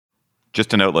Just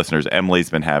to note, listeners, Emily's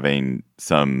been having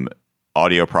some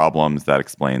audio problems. That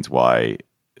explains why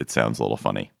it sounds a little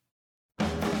funny.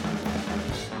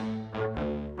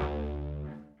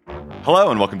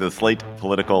 Hello, and welcome to the Slate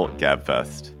Political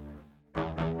Gabfest.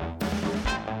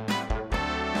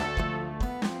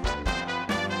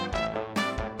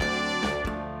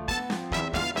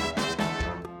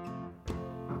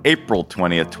 April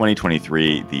 20th,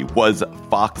 2023, the Was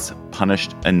Fox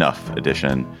Punished Enough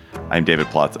edition. I'm David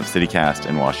Plotz of CityCast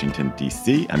in Washington,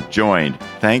 D.C. I'm joined,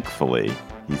 thankfully,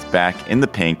 he's back in the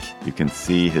pink. You can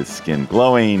see his skin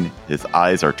glowing. His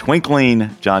eyes are twinkling.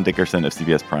 John Dickerson of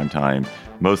CBS Primetime,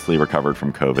 mostly recovered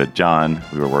from COVID. John,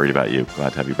 we were worried about you. Glad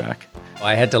to have you back.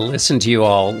 I had to listen to you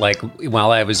all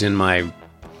while I was in my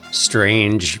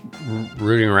strange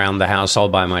rooting around the house all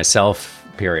by myself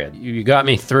period. You got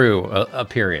me through a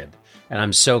period, and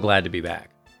I'm so glad to be back.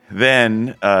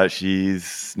 Then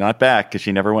she's not back because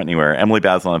she never went anywhere. Emily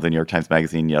Bazelon of the New York Times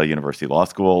Magazine, Yale University Law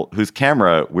School, whose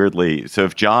camera, weirdly, so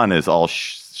if John is all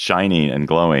shining and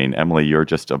glowing, Emily, you're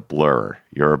just a blur.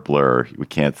 You're a blur. We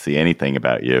can't see anything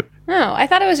about you. Oh, I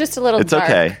thought it was just a little dark.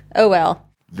 It's okay. Oh, well.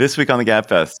 This week on the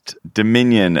Gabfest,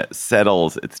 Dominion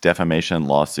settles its defamation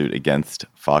lawsuit against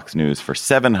Fox News for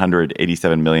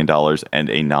 $787 million and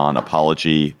a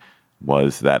non-apology.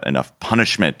 Was that enough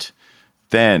punishment?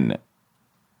 Then,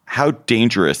 how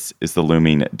dangerous is the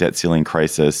looming debt ceiling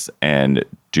crisis, and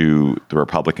do the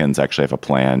Republicans actually have a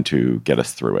plan to get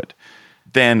us through it?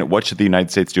 Then, what should the United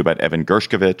States do about Evan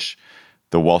Gershkovich,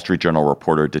 the Wall Street Journal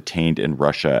reporter detained in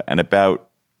Russia, and about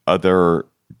other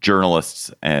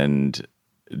journalists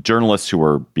who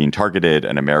are being targeted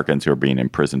and Americans who are being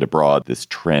imprisoned abroad, this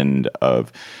trend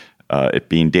of it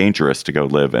being dangerous to go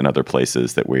live in other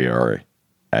places that we are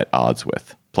at odds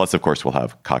with. Plus, of course, we'll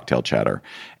have cocktail chatter.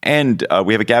 And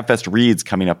we have a Gabfest Reads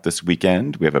coming up this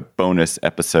weekend. We have a bonus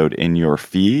episode in your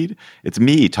feed. It's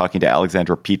me talking to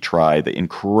Alexandra Petri, the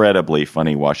incredibly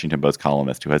funny Washington Post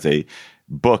columnist who has a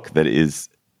book that is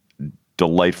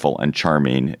delightful and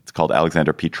charming. It's called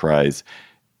Alexandra Petri's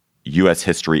U.S.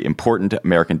 History, Important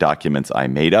American Documents I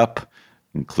Made Up.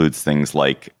 Includes things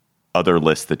like other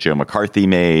lists that Joe McCarthy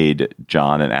made,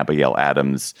 John and Abigail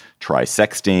Adams try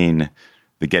sexting,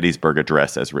 the Gettysburg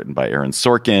Address as written by Aaron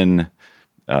Sorkin,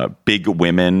 Big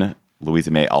Women, Louisa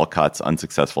May Alcott's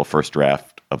unsuccessful first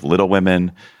draft of Little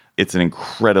Women. It's an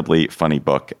incredibly funny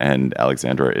book, and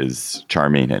Alexandra is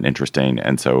charming and interesting,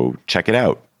 and so check it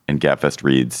out in Gabfest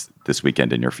Reads this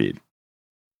weekend in your feed.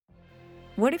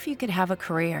 What if you could have a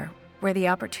career where the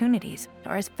opportunities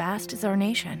are as vast as our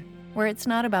nation, where it's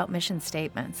not about mission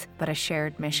statements, but a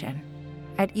shared mission?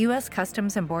 At U.S.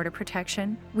 Customs and Border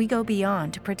Protection, we go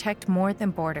beyond to protect more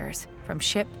than borders. From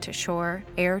ship to shore,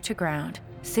 air to ground,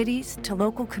 cities to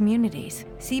local communities,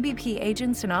 CBP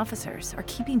agents and officers are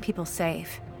keeping people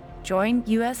safe. Join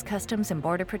U.S. Customs and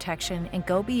Border Protection and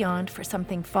go beyond for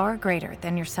something far greater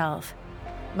than yourself.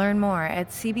 Learn more at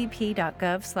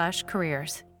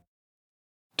cbp.gov/careers.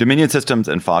 Dominion Systems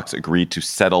and Fox agreed to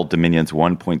settle Dominion's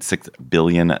 $1.6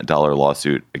 billion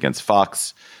lawsuit against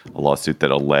Fox, a lawsuit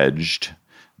that alleged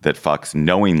that Fox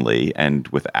knowingly and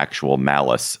with actual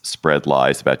malice spread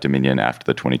lies about Dominion after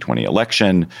the 2020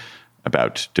 election,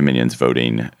 about Dominion's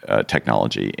voting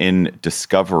technology. In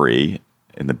discovery,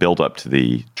 in the buildup to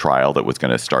the trial that was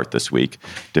going to start this week,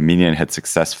 Dominion had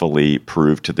successfully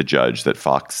proved to the judge that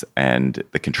Fox and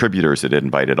the contributors it had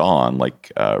invited on,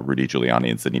 like Rudy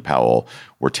Giuliani and Sidney Powell,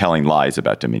 were telling lies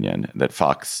about Dominion, that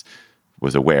Fox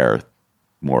was aware,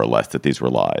 more or less, that these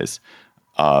were lies.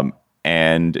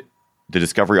 And the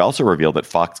discovery also revealed that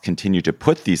Fox continued to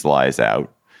put these lies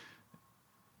out,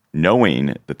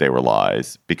 knowing that they were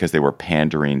lies, because they were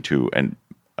pandering to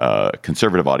a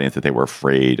conservative audience that they were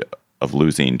afraid of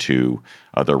losing to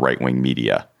other right-wing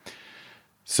media.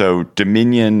 So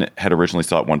Dominion had originally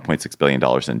sought $1.6 billion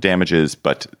in damages,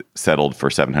 but settled for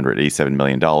 $787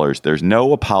 million. There's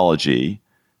no apology.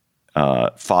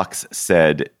 Fox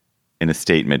said in a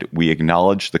statement, "We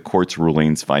acknowledge the court's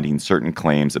rulings finding certain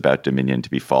claims about Dominion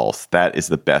to be false." That is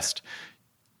the best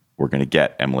we're going to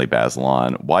get, Emily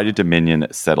Bazelon. Why did Dominion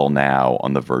settle now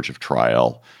on the verge of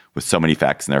trial with so many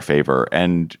facts in their favor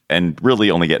and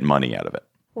really only get money out of it?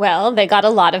 Well, they got a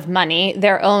lot of money.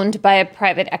 They're owned by a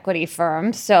private equity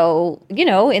firm. So,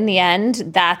 in the end,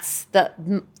 that's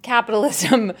the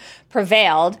capitalism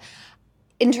prevailed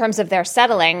in terms of their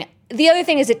settling. The other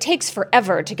thing is it takes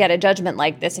forever to get a judgment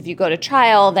like this. If you go to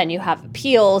trial, then you have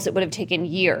appeals. It would have taken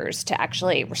years to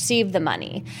actually receive the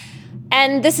money.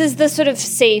 And this is the sort of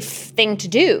safe thing to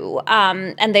do.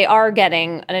 And they are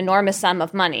getting an enormous sum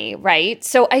of money, right?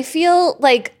 So I feel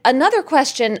like another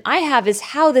question I have is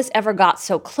how this ever got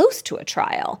so close to a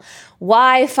trial.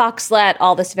 Why Fox let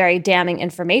all this very damning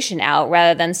information out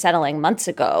rather than settling months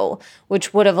ago,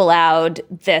 which would have allowed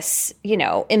this,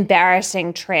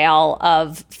 embarrassing trail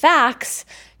of facts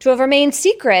to have remained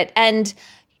secret. And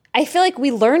I feel like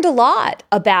we learned a lot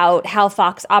about how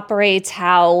Fox operates,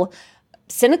 how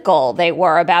cynical they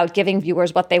were about giving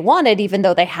viewers what they wanted, even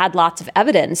though they had lots of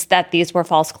evidence that these were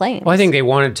false claims. Well, I think they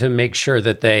wanted to make sure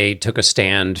that they took a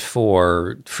stand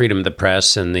for freedom of the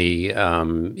press and the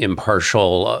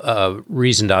impartial,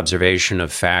 reasoned observation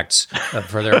of facts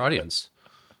for their audience.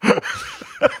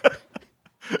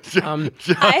 John,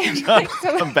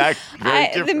 come back.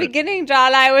 At the beginning,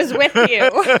 John, I was with you.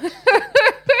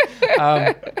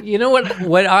 You know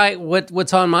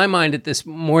what's on my mind at this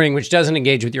morning, which doesn't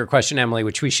engage with your question, Emily,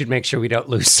 which we should make sure we don't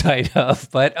lose sight of,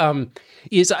 but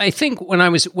is I think when I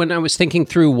was thinking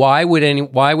through why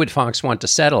would Fox want to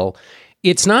settle,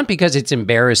 it's not because it's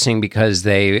embarrassing, because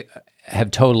they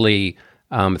have totally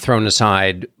thrown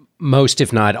aside most,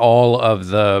 if not all, of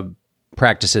the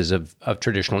practices of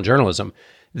traditional journalism.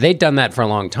 They'd done that for a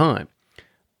long time.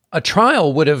 A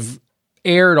trial would have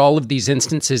aired all of these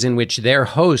instances in which their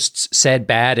hosts said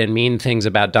bad and mean things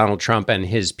about Donald Trump and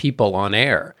his people on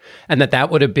air, and that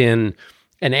would have been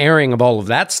an airing of all of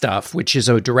that stuff, which is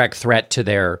a direct threat to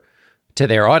their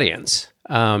audience.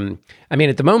 At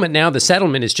the moment now, the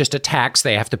settlement is just a tax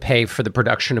they have to pay for the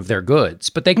production of their goods,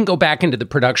 but they can go back into the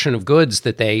production of goods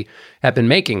that they have been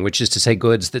making, which is to say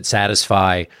goods that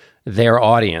satisfy their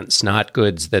audience, not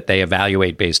goods that they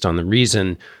evaluate based on the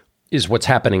reason is what's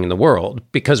happening in the world.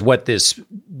 Because what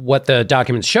the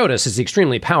documents showed us is the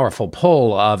extremely powerful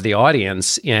pull of the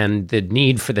audience and the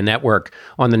need for the network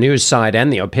on the news side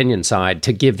and the opinion side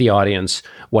to give the audience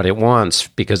what it wants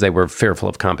because they were fearful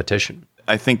of competition.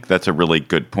 I think that's a really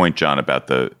good point, John, about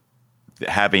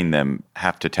having them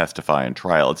have to testify in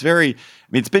trial.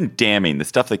 It's been damning. The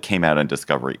stuff that came out on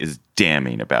Discovery is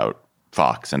damning about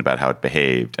Fox and about how it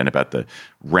behaved and about the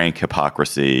rank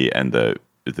hypocrisy and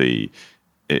the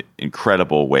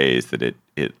incredible ways that it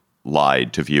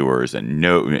lied to viewers and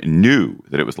knew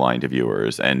that it was lying to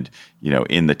viewers. And,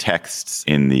 in the texts,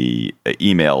 in the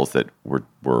emails that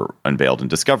were unveiled in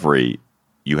Discovery,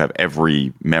 you have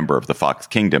every member of the Fox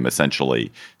kingdom essentially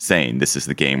saying, this is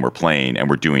the game we're playing and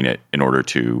we're doing it in order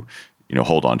to,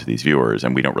 hold on to these viewers,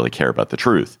 and we don't really care about the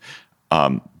truth.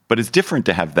 But it's different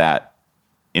to have that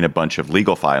in a bunch of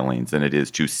legal filings than it is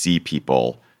to see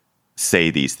people say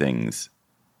these things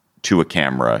to a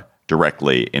camera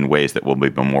directly in ways that will be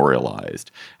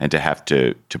memorialized, and to have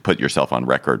to put yourself on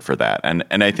record for that.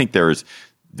 And I think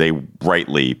they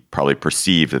rightly probably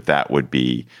perceive that would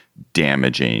be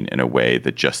damaging in a way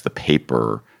that just the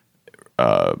paper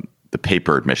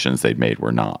admissions they'd made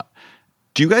were not.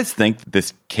 Do you guys think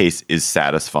this case is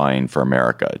satisfying for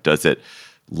America? Does it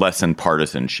lessen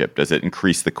partisanship? Does it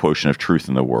increase the quotient of truth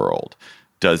in the world?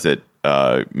 Does it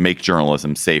make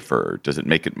journalism safer? Does it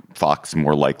make Fox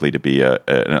more likely to be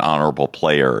an honorable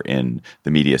player in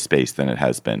the media space than it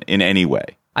has been in any way?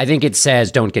 I think it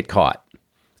says don't get caught.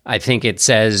 I think it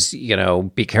says,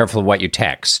 be careful of what you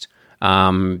text.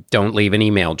 Don't leave an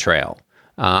email trail.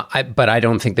 But I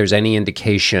don't think there's any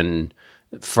indication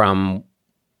from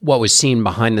what was seen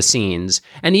behind the scenes,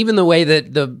 and even the way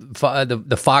that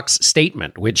the Fox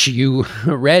statement, which you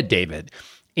read, David,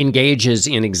 engages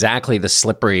in exactly the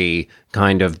slippery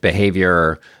kind of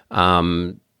behavior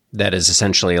that is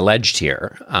essentially alleged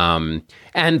here,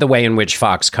 and the way in which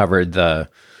Fox covered the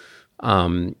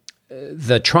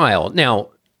trial. Now,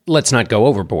 let's not go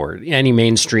overboard. Any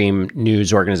mainstream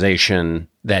news organization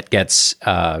that gets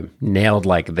nailed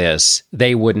like this,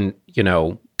 they wouldn't,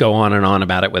 go on and on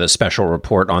about it with a special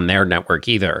report on their network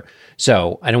either.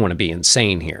 So I don't want to be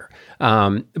insane here.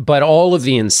 But all of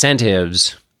the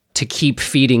incentives to keep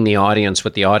feeding the audience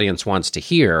what the audience wants to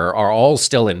hear are all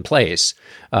still in place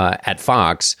at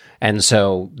Fox. And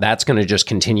so that's going to just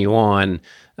continue on.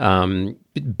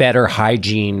 Better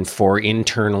hygiene for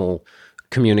internal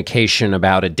communication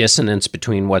about a dissonance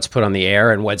between what's put on the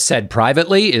air and what's said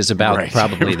privately is about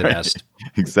probably the best.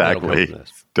 Exactly.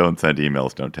 Don't send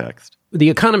emails, don't text. The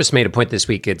Economist made a point this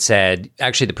week. It said,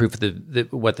 actually, the proof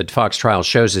of what the Fox trial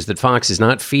shows is that Fox is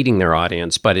not feeding their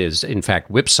audience, but is, in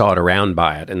fact, whipsawed around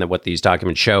by it. And that what these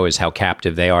documents show is how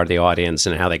captive they are to the audience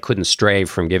and how they couldn't stray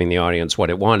from giving the audience what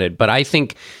it wanted. But I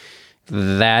think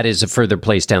that is a further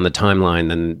place down the timeline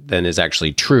than is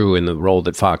actually true in the role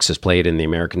that Fox has played in the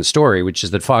American story, which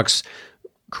is that Fox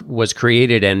was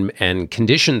created and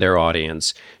conditioned their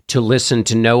audience to listen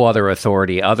to no other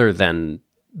authority other than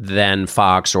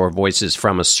Fox or voices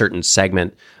from a certain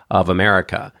segment of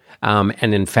America.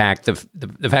 And in fact,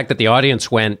 the fact that the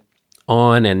audience went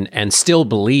on and still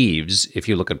believes, if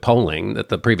you look at polling, that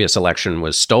the previous election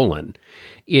was stolen,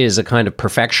 is a kind of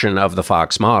perfection of the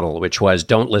Fox model, which was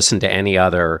don't listen to any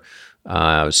other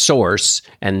source,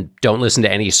 and don't listen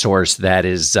to any source that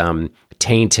is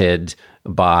tainted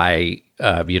by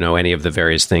any of the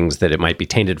various things that it might be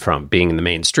tainted from, being in the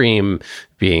mainstream,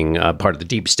 being part of the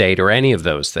deep state, or any of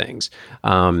those things.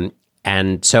 And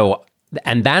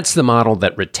that's the model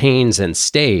that retains and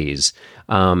stays.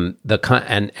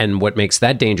 And what makes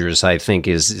that dangerous, I think,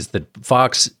 is that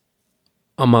Fox,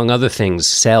 among other things,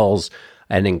 sells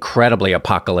an incredibly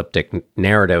apocalyptic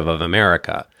narrative of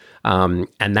America. And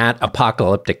that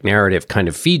apocalyptic narrative kind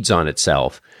of feeds on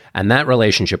itself. And that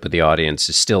relationship with the audience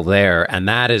is still there. And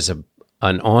that is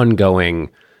an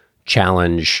ongoing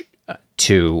challenge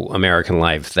to American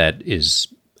life that is,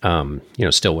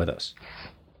 still with us.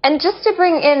 And just to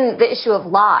bring in the issue of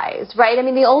lies, right? I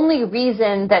mean, the only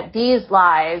reason that these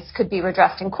lies could be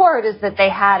redressed in court is that they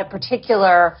had a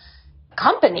particular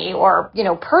company or,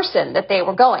 person that they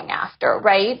were going after,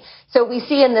 right? So we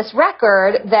see in this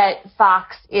record that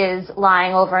Fox is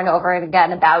lying over and over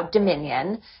again about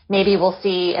Dominion. Maybe we'll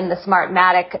see in the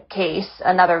Smartmatic case,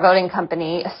 another voting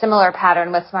company, a similar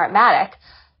pattern with Smartmatic.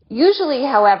 Usually,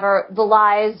 however, the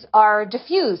lies are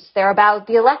diffuse. They're about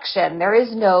the election. There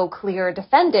is no clear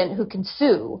defendant who can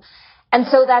sue. And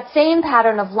so that same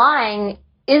pattern of lying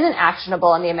isn't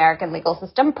actionable in the American legal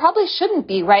system, probably shouldn't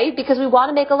be, right? Because we want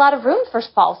to make a lot of room for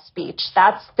false speech.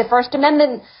 That's the First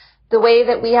Amendment. The way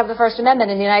that we have the First Amendment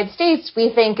in the United States,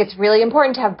 we think it's really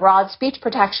important to have broad speech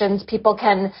protections. People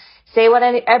can say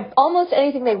almost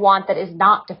anything they want that is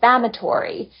not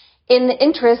defamatory, in the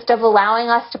interest of allowing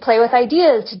us to play with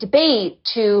ideas, to debate,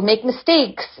 to make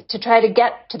mistakes, to try to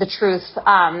get to the truth,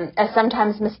 as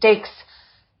sometimes mistakes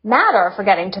matter for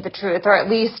getting to the truth, or at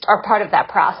least are part of that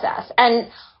process. And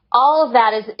all of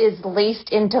that is laced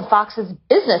into Fox's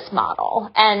business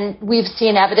model. And we've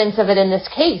seen evidence of it in this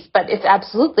case, but it's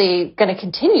absolutely going to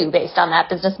continue based on that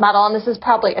business model. And this is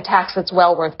probably a tax that's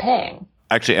well worth paying.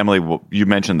 Actually, Emily, you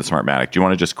mentioned the Smartmatic. Do you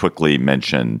want to just quickly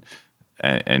mention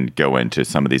and go into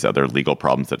some of these other legal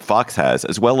problems that Fox has,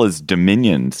 as well as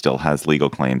Dominion still has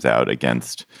legal claims out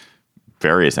against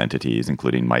various entities,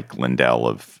 including Mike Lindell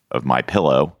of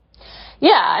MyPillow?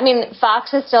 Yeah, I mean,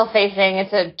 Fox is still facing,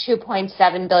 it's a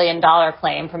 $2.7 billion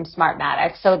claim from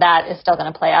Smartmatic, so that is still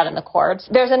going to play out in the courts.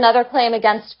 There's another claim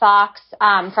against Fox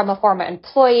from a former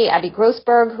employee, Abby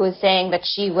Grossberg, who is saying that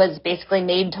she was basically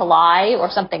made to lie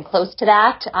or something close to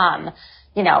that,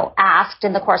 asked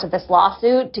in the course of this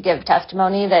lawsuit to give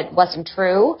testimony that wasn't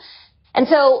true. And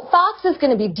so Fox is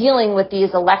going to be dealing with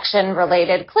these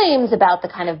election-related claims about the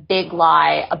kind of big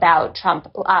lie about Trump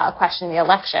questioning the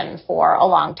election for a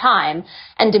long time.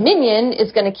 And Dominion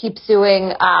is going to keep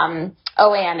suing OAN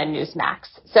and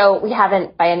Newsmax. So we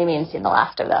haven't by any means seen the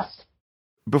last of this.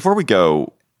 Before we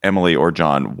go, Emily or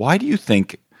John, why do you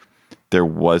think there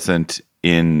wasn't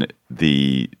in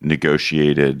the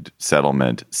negotiated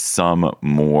settlement some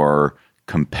more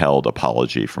compelled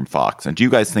apology from Fox? And do you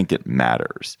guys think it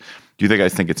matters? Do you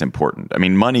guys think it's important? I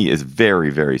mean, money is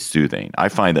very, very soothing. I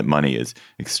find that money is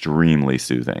extremely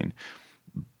soothing.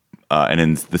 And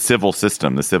in the civil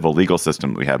system, the civil legal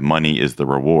system that we have, money is the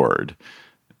reward.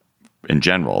 In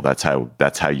general, that's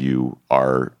how you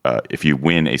are. If you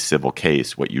win a civil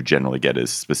case, what you generally get is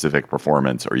specific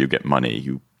performance, or you get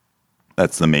money.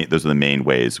 Those are the main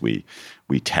ways we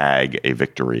tag a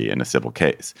victory in a civil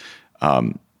case.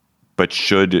 But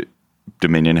should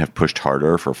Dominion have pushed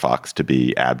harder for Fox to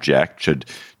be abject? Should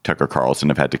Tucker Carlson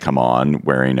have had to come on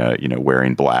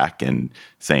wearing black and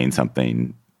saying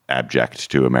something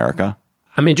abject to America?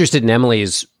 I'm interested in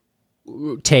Emily's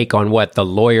take on what the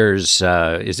lawyers,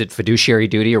 is it fiduciary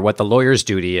duty or what the lawyer's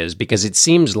duty is? Because it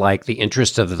seems like the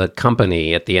interest of the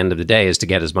company at the end of the day is to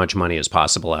get as much money as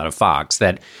possible out of Fox,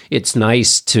 that it's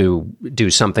nice to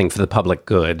do something for the public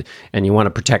good and you want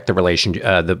to protect the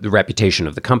reputation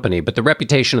of the company. But the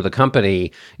reputation of the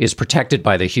company is protected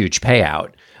by the huge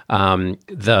payout.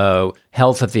 The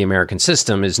health of the American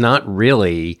system is not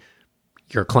really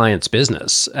your client's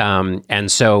business.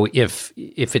 And so if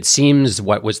it seems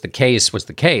what was the case,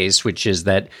 which is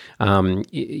that,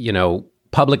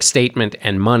 public statement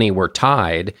and money were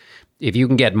tied, if you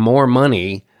can get more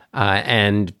money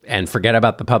and forget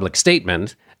about the public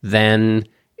statement, then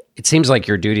it seems like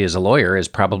your duty as a lawyer is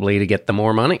probably to get the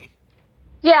more money.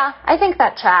 Yeah, I think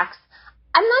that tracks.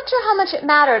 I'm not sure how much it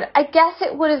mattered. I guess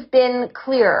it would have been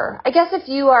clearer. I guess if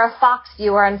you are a Fox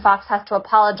viewer and Fox has to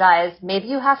apologize, maybe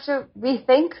you have to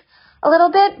rethink a little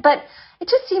bit. But it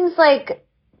just seems like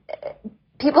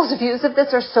people's views of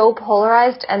this are so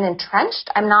polarized and entrenched.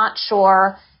 I'm not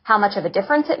sure how much of a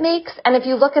difference it makes. And if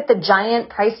you look at the giant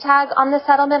price tag on the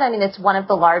settlement, I mean, it's one of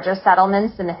the largest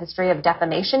settlements in the history of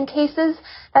defamation cases.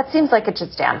 That seems like it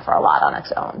should stand for a lot on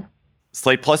its own.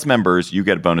 Slate Plus members, you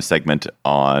get a bonus segment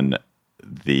on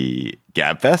the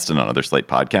Gabfest and on other Slate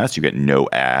podcasts. You get no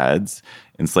ads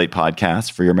in Slate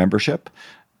podcasts for your membership.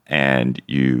 And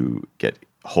you get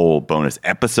whole bonus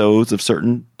episodes of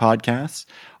certain podcasts.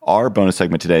 Our bonus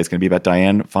segment today is going to be about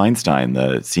Dianne Feinstein,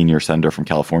 the senior senator from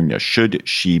California. Should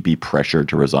she be pressured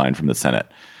to resign from the Senate?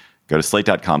 Go to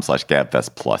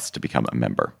slate.com/Gabfest Plus to become a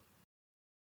member.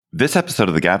 This episode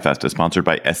of the Gabfest is sponsored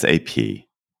by SAP.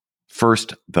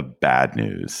 First, the bad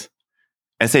news.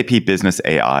 SAP Business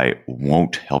AI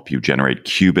won't help you generate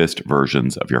cubist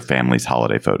versions of your family's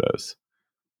holiday photos,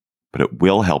 but it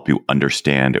will help you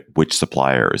understand which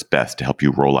supplier is best to help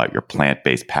you roll out your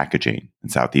plant-based packaging in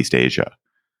Southeast Asia,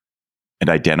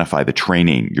 and identify the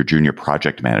training your junior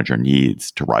project manager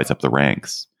needs to rise up the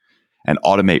ranks, and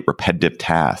automate repetitive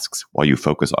tasks while you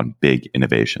focus on big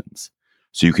innovations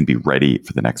so you can be ready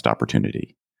for the next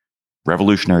opportunity.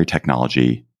 Revolutionary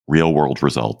technology, real-world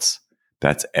results.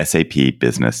 That's SAP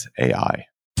Business AI.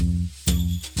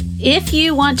 If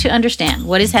you want to understand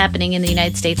what is happening in the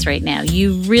United States right now,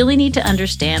 you really need to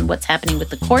understand what's happening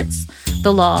with the courts,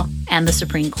 the law, and the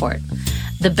Supreme Court.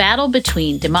 The battle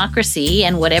between democracy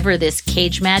and whatever this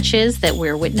cage match is that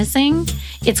we're witnessing,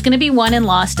 it's going to be won and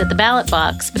lost at the ballot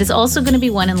box, but it's also going to be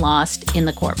won and lost in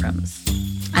the courtrooms.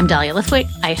 I'm Dahlia Lithwick.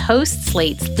 I host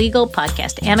Slate's legal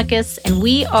podcast Amicus, and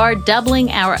we are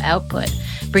doubling our output,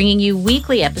 bringing you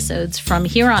weekly episodes from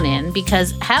here on in,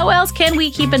 because how else can we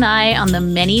keep an eye on the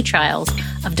many trials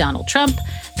of Donald Trump,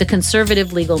 the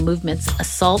conservative legal movement's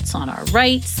assaults on our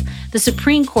rights, the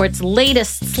Supreme Court's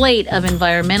latest slate of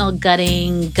environmental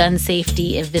gutting, gun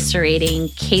safety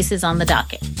eviscerating cases on the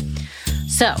docket.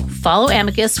 So follow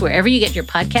Amicus wherever you get your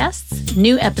podcasts.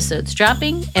 New episodes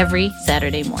dropping every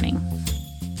Saturday morning.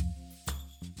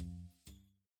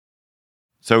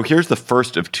 So here's the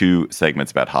first of two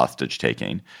segments about hostage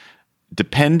taking.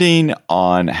 Depending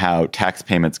on how tax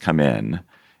payments come in,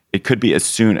 it could be as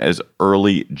soon as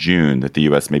early June that the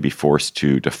U.S. may be forced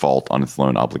to default on its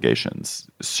loan obligations.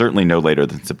 Certainly no later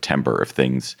than September if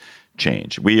things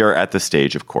change. We are at the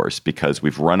stage, of course, because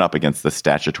we've run up against the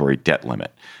statutory debt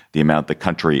limit, the amount the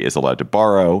country is allowed to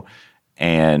borrow,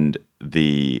 and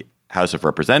the House of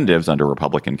Representatives under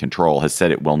Republican control has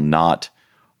said it will not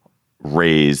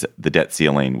raise the debt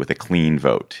ceiling with a clean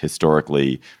vote.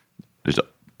 Historically, there's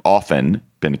often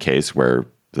been a case where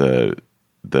the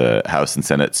House and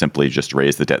Senate simply just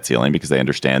raise the debt ceiling because they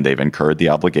understand they've incurred the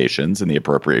obligations in the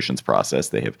appropriations process.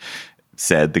 They have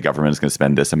said the government is going to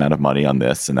spend this amount of money on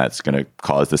this, and that's going to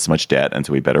cause this much debt, and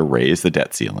so we better raise the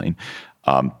debt ceiling.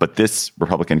 But this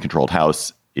Republican-controlled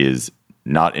House is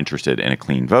not interested in a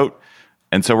clean vote,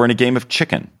 and so we're in a game of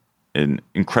chicken, an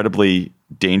incredibly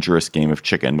dangerous game of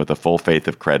chicken with a full faith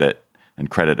of credit and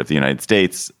credit of the United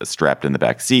States strapped in the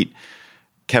back seat.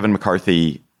 Kevin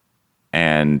McCarthy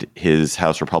and his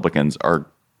House Republicans are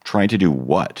trying to do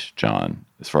what, John,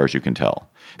 as far as you can tell?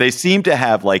 They seem to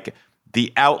have like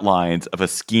the outlines of a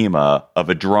schema, of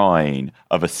a drawing,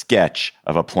 of a sketch,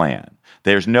 of a plan.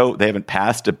 They haven't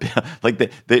passed a bill. Like they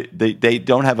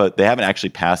haven't actually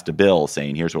passed a bill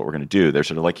saying, here's what we're going to do. They're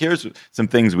sort of like, here's some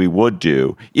things we would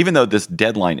do, even though this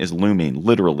deadline is looming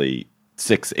literally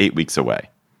 6-8 weeks away.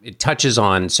 It touches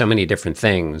on so many different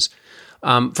things.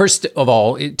 First of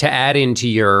all, to add into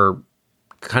your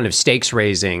kind of stakes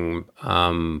raising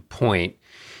point,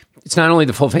 it's not only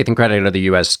the full faith and credit of the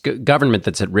U.S. government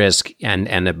that's at risk and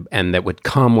that would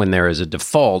come when there is a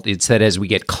default. It's that as we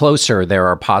get closer, there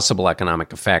are possible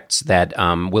economic effects that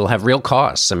will have real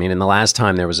costs. I mean, in the last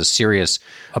time there was a serious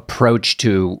approach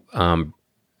to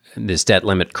this debt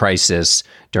limit crisis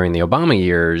during the Obama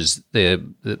years,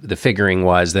 the figuring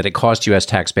was that it cost U.S.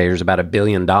 taxpayers about $1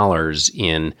 billion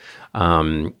in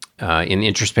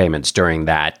interest payments during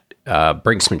that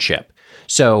brinksmanship.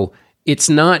 So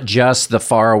it's not just the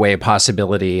faraway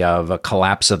possibility of a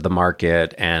collapse of the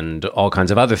market and all kinds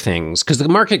of other things, because the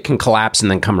market can collapse and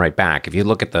then come right back. If you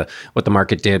look at what the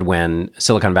market did when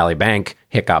Silicon Valley Bank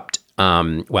hiccuped,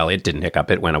 well, it didn't hiccup,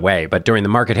 it went away. But during the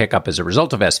market hiccup as a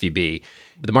result of SVB,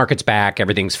 the market's back,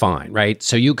 everything's fine, right?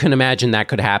 So you can imagine that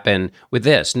could happen with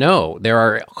this. No, there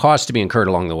are costs to be incurred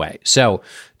along the way. So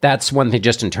that's one thing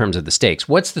just in terms of the stakes.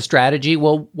 What's the strategy?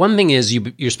 Well, one thing is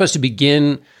you're supposed to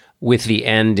begin with the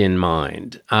end in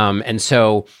mind. And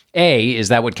so, A, is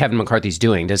that what Kevin McCarthy's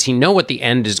doing? Does he know what the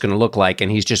end is going to look like?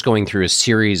 And he's just going through a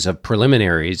series of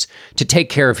preliminaries to take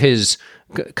care of his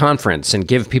conference and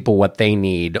give people what they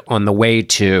need on the way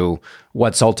to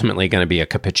what's ultimately going to be a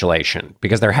capitulation,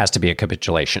 because there has to be a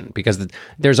capitulation, because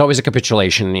there's always a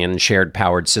capitulation in shared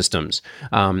powered systems.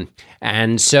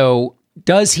 And so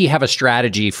does he have a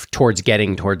strategy towards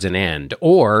getting towards an end,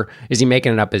 or is he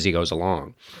making it up as he goes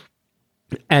along?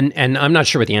 And I'm not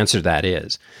sure what the answer to that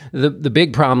is. The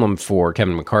big problem for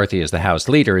Kevin McCarthy as the House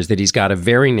leader is that he's got a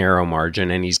very narrow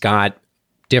margin, and he's got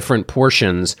different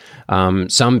portions.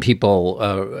 Some people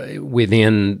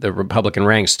within the Republican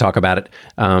ranks talk about it,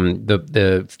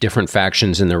 the different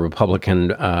factions in the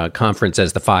Republican conference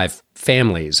as the five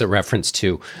families, a reference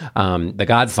to The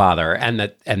Godfather, and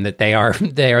that they are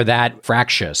that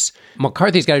fractious.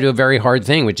 McCarthy's got to do a very hard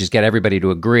thing, which is get everybody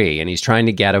to agree, and he's trying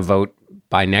to get a vote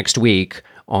by next week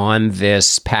on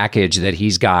this package that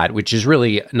he's got, which is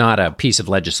really not a piece of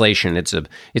legislation. It's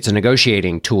a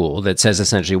negotiating tool that says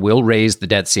essentially we'll raise the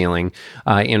debt ceiling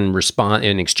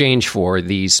in exchange for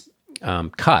these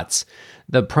cuts.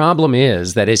 The problem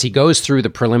is that as he goes through the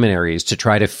preliminaries to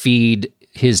try to feed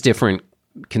his different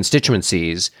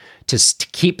constituencies to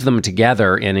keep them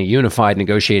together in a unified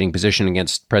negotiating position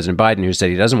against President Biden, who said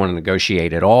he doesn't want to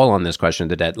negotiate at all on this question of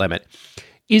the debt limit,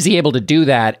 is he able to do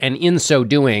that? And in so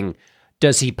doing,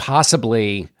 does he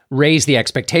possibly raise the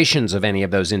expectations of any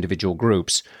of those individual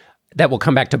groups that will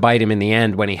come back to bite him in the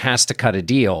end when he has to cut a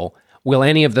deal? Will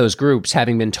any of those groups,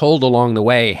 having been told along the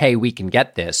way, hey, we can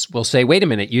get this, will say, wait a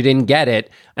minute, you didn't get it,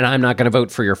 and I'm not going to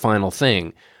vote for your final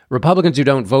thing? Republicans who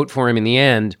don't vote for him in the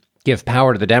end give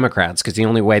power to the Democrats, because the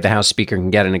only way the House Speaker can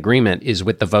get an agreement is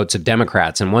with the votes of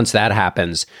Democrats. And once that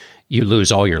happens, you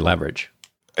lose all your leverage.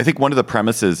 I think one of the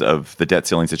premises of the debt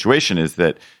ceiling situation is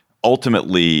that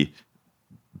ultimately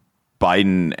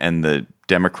Biden and the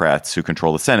Democrats who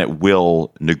control the Senate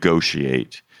will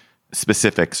negotiate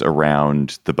specifics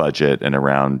around the budget and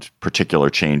around particular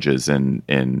changes in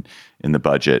the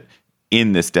budget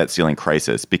in this debt ceiling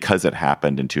crisis, because it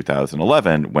happened in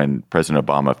 2011 when President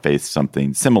Obama faced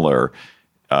something similar.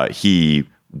 He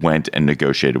went and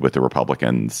negotiated with the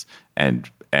Republicans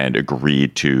and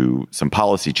agreed to some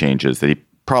policy changes that he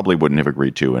probably wouldn't have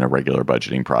agreed to in a regular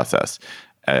budgeting process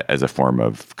as a form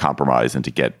of compromise and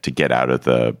to get out of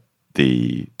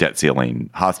the debt ceiling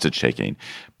hostage taking.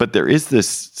 But there is this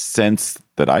sense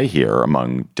that I hear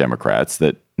among Democrats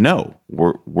that no,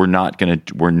 we're not going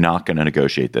to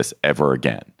negotiate this ever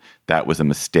again. That was a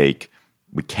mistake.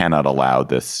 We cannot allow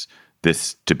this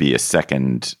to be a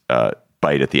second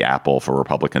bite at the apple for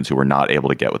Republicans who were not able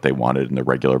to get what they wanted in the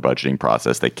regular budgeting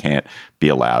process. They can't be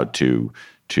allowed to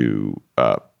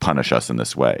punish us in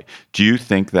this way. Do you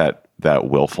think that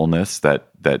willfulness,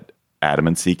 that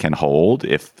adamancy can hold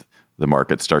if the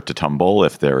markets start to tumble,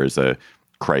 if there is a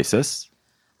crisis?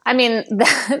 I mean,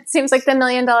 that seems like the $1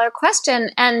 million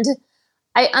question. And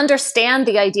I understand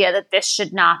the idea that this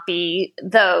should not be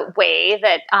the way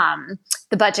that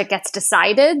the budget gets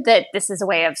decided, that this is a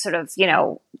way of sort of,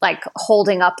 like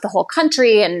holding up the whole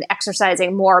country and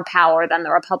exercising more power than the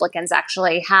Republicans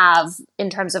actually have in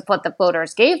terms of what the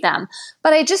voters gave them.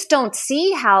 But I just don't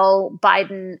see how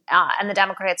Biden and the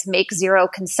Democrats make zero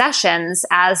concessions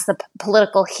as the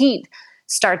political heat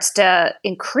starts to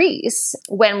increase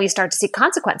when we start to see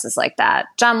consequences like that.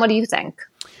 John, what do you think?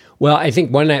 Well, I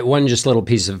think one just little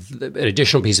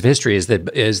additional piece of history is that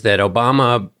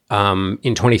Obama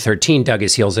in 2013 dug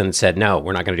his heels in and said, no,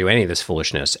 we're not going to do any of this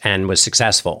foolishness, and was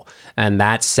successful. And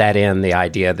that set in the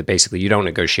idea that basically you don't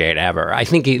negotiate ever. I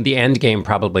think the end game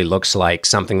probably looks like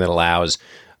something that allows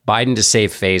Biden to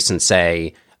save face and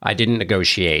say, I didn't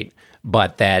negotiate,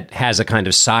 but that has a kind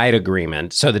of side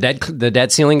agreement. So the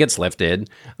debt ceiling gets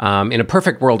lifted. In a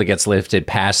perfect world, it gets lifted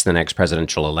past the next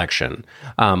presidential election.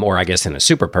 Or I guess in a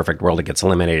super perfect world, it gets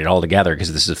eliminated altogether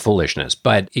because this is foolishness.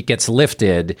 But it gets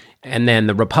lifted, and then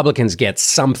the Republicans get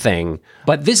something.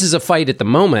 But this is a fight at the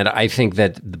moment, I think,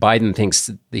 that Biden thinks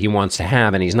that he wants to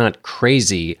have, and he's not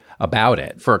crazy about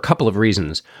it for a couple of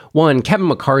reasons. One, Kevin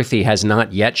McCarthy has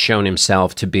not yet shown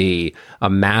himself to be a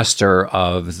master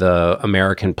of the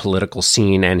American political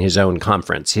scene and his own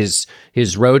conference.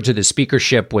 His road to the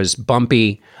speakership was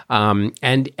bumpy.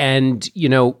 And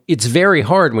it's very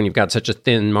hard when you've got such a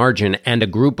thin margin and a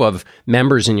group of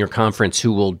members in your conference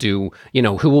who will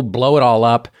blow it all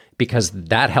up, because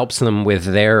that helps them with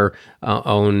their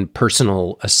own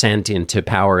personal ascent into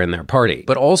power in their party.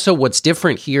 But also what's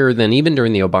different here than even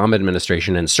during the Obama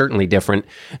administration, and certainly different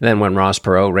than when Ross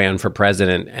Perot ran for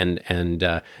president and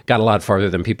got a lot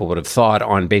farther than people would have thought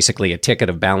on basically a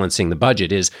ticket of balancing the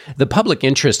budget, is the public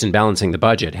interest in balancing the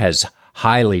budget has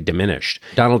highly diminished.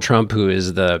 Donald Trump, who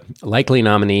is the likely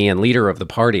nominee and leader of the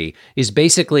party, is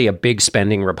basically a big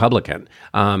spending Republican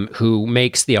who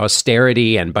makes the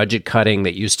austerity and budget cutting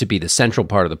that used to be the central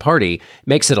part of the party,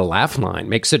 makes it a laugh line,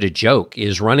 makes it a joke,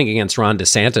 is running against Ron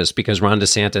DeSantis because Ron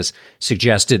DeSantis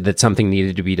suggested that something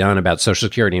needed to be done about Social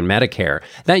Security and Medicare.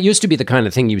 That used to be the kind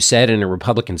of thing you said in a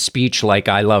Republican speech like,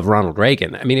 I love Ronald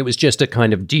Reagan. I mean, it was just a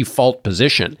kind of default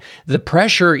position. The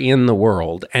pressure in the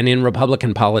world and in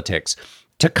Republican politics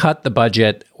to cut the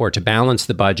budget or to balance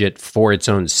the budget for its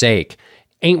own sake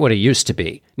ain't what it used to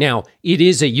be. Now, it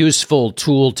is a useful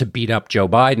tool to beat up Joe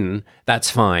Biden. That's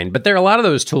fine. But there are a lot of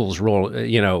those tools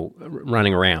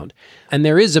running around. And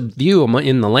there is a view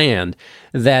in the land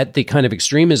that the kind of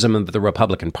extremism of the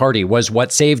Republican Party was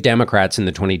what saved Democrats in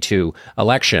the 22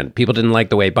 election. People didn't like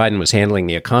the way Biden was handling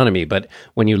the economy. But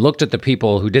when you looked at the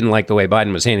people who didn't like the way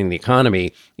Biden was handling the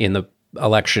economy in the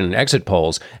election exit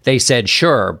polls, they said,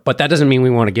 sure, but that doesn't mean we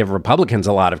want to give Republicans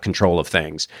a lot of control of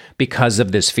things because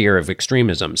of this fear of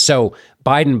extremism. So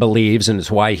Biden believes, and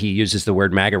it's why he uses the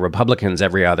word MAGA Republicans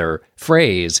every other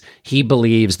phrase, he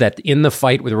believes that in the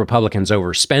fight with Republicans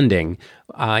over spending,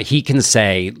 he can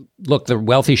say, look, the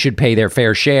wealthy should pay their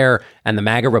fair share, and the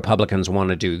MAGA Republicans want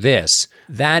to do this.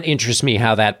 That interests me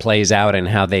how that plays out and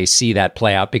how they see that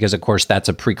play out, because, of course, that's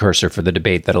a precursor for the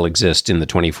debate that'll exist in the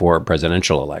 24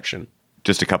 presidential election.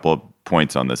 Just a couple of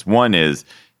points on this. One is,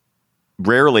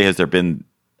 rarely has there been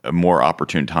a more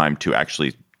opportune time to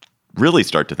actually really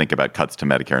start to think about cuts to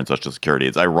Medicare and Social Security.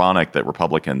 It's ironic that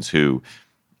Republicans who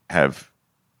have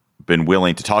been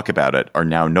willing to talk about it are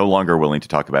now no longer willing to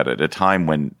talk about it at a time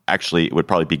when actually it would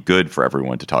probably be good for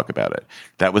everyone to talk about it.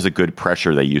 That was a good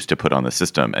pressure they used to put on the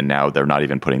system, and now they're not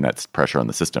even putting that pressure on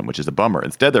the system, which is a bummer.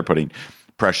 Instead, they're putting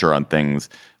pressure on things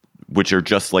which are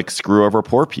just like screw over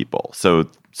poor people. So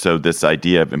this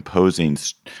idea of imposing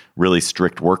really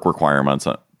strict work requirements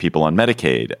on people on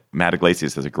Medicaid, Matt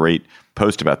Iglesias has a great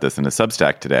post about this in a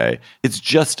Substack today. It's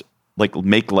just like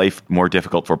make life more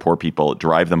difficult for poor people,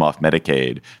 drive them off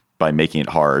Medicaid by making it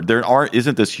hard.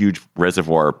 Isn't this huge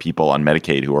reservoir of people on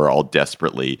Medicaid who are all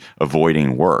desperately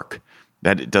avoiding work.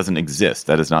 That doesn't exist.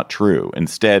 That is not true.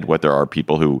 Instead, what there are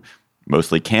people who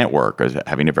mostly can't work or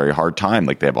having a very hard time.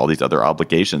 Like they have all these other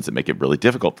obligations that make it really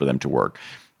difficult for them to work.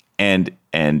 And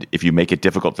if you make it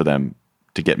difficult for them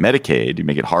to get Medicaid, you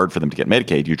make it hard for them to get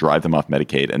Medicaid, you drive them off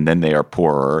Medicaid, and then they are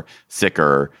poorer,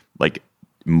 sicker, like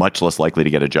much less likely to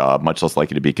get a job, much less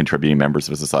likely to be contributing members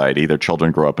of society. Their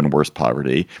children grow up in worse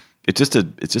poverty. It's just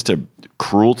a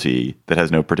cruelty that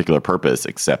has no particular purpose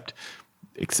except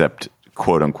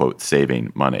quote unquote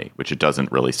saving money, which it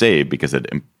doesn't really save because it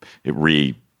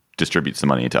redistributes the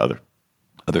money into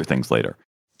other things later.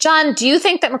 John, do you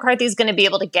think that McCarthy is going to be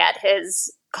able to get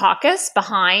his caucus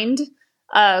behind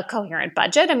a coherent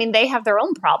budget? I mean, they have their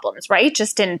own problems, right?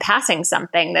 Just in passing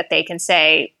something that they can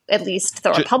say, at least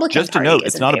the Republican just Party to note,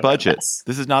 is it's not a budget.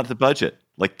 This is not the budget.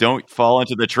 Like, don't fall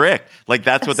into the trick. Like,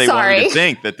 that's what they wanted to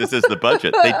think, that this is the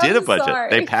budget. They did a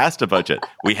budget. They passed a budget.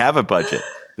 We have a budget.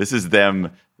 This is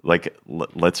them, like,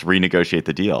 let's renegotiate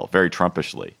the deal, very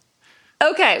Trumpishly.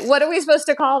 Okay, what are we supposed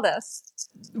to call this?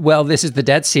 Well, this is the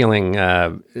debt ceiling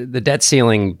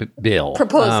bill.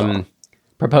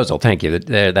 Proposal, thank you.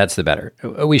 That's the better.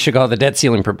 We should call it the debt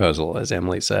ceiling proposal, as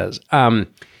Emily says.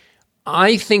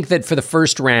 I think that for the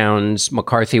first rounds,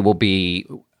 McCarthy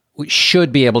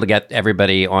should be able to get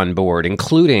everybody on board,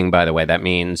 including, by the way, that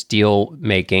means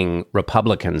deal-making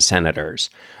Republican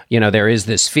senators. You know, there is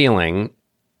this feeling,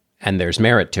 and there's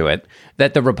merit to it,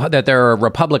 that there are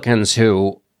Republicans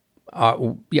who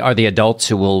are the adults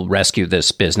who will rescue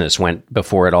this business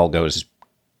before it all goes,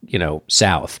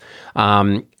 south,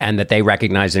 and that they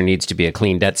recognize there needs to be a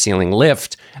clean debt ceiling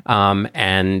lift.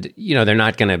 And, they're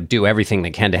not going to do everything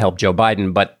they can to help Joe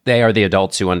Biden, but they are the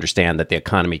adults who understand that the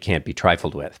economy can't be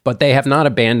trifled with. But they have not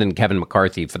abandoned Kevin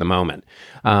McCarthy for the moment.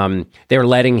 They're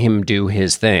letting him do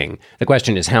his thing. The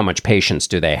question is, how much patience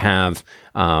do they have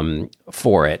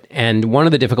for it? And one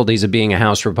of the difficulties of being a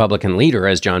House Republican leader,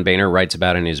 as John Boehner writes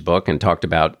about in his book and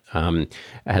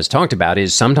has talked about,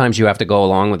 is sometimes you have to go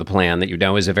along with a plan that you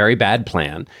know is a very bad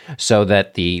plan, so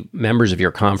that the members of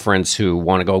your conference who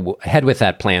want to go ahead with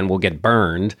that plan will get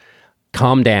burned,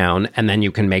 calm down, and then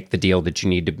you can make the deal that you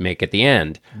need to make at the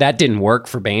end. That didn't work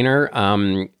for Boehner.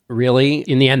 really.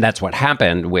 In the end, that's what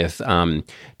happened with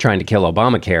trying to kill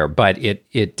Obamacare. But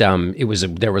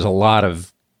there was a lot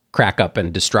of crack up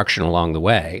and destruction along the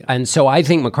way. And so I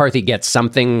think McCarthy gets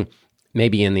something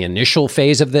maybe in the initial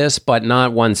phase of this, but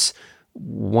not once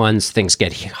things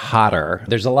get hotter.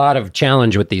 There's a lot of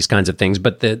challenge with these kinds of things,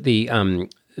 but the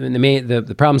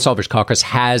Problem Solvers Caucus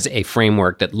has a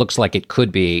framework that looks like it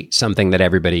could be something that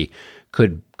everybody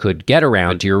could get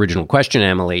around. To your original question,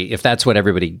 Emily, if that's what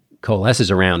everybody coalesces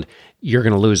around, you're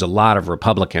going to lose a lot of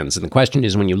Republicans. And the question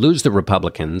is, when you lose the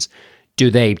Republicans,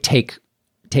 do they take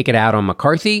it out on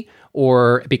McCarthy,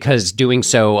 or because doing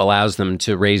so allows them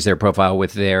to raise their profile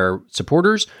with their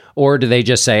supporters, or do they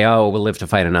just say, oh, we'll live to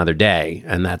fight another day?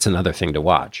 And that's another thing to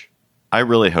watch. I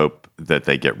really hope that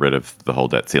they get rid of the whole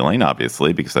debt ceiling,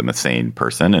 obviously, because I'm a sane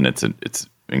person, and it's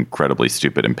incredibly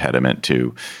stupid impediment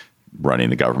to running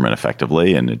the government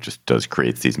effectively, and it just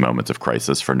creates these moments of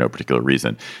crisis for no particular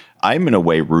reason. I'm in a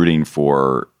way rooting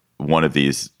for one of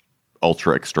these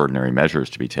ultra extraordinary measures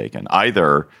to be taken.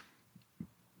 Either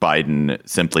Biden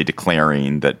simply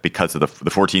declaring that because of the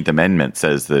 14th Amendment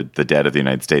says that the debt of the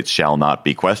United States shall not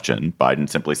be questioned. Biden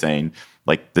simply saying,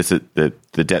 like, this is the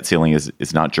debt ceiling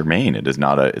is not germane. It's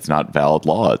not valid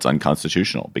law. It's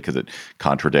unconstitutional because it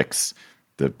contradicts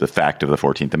the fact of the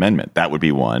 14th Amendment. That would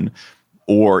be one.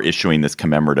 Or issuing this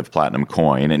commemorative platinum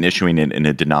coin and issuing it in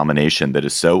a denomination that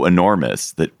is so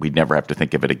enormous that we'd never have to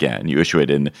think of it again. You issue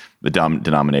it in the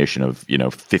denomination of,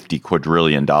 $50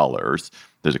 quadrillion.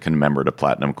 There's a commemorative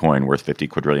platinum coin worth $50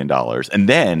 quadrillion. And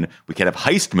then we could have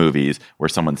heist movies where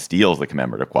someone steals the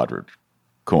commemorative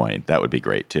coin. That would be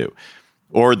great too.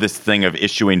 Or this thing of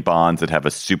issuing bonds that have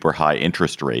a super high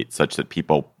interest rate such that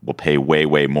people will pay way,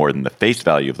 way more than the face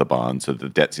value of the bond. So the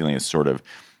debt ceiling is sort of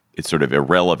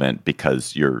irrelevant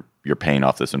because you're paying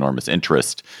off this enormous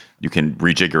interest. You can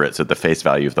rejigger it so that the face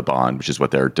value of the bond, which is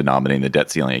what they're denominating the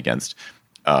debt ceiling against,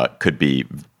 could be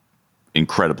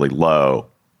incredibly low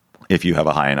if you have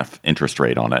a high enough interest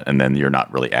rate on it, and then you're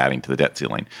not really adding to the debt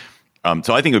ceiling.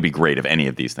 So I think it would be great if any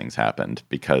of these things happened,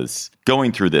 because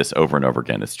going through this over and over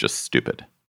again is just stupid.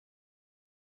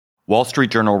 Wall Street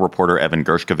Journal reporter Evan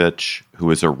Gershkovich, who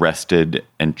was arrested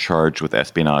and charged with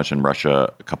espionage in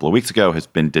Russia a couple of weeks ago, has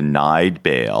been denied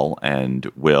bail and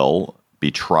will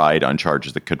be tried on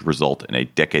charges that could result in a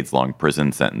decades-long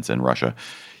prison sentence in Russia.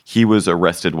 He was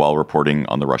arrested while reporting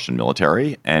on the Russian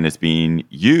military and is being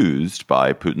used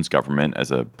by Putin's government as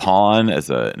a pawn, as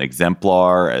an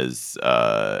exemplar, as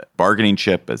a bargaining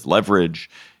chip, as leverage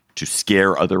to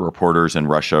scare other reporters in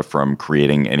Russia from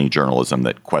creating any journalism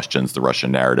that questions the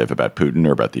Russian narrative about Putin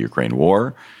or about the Ukraine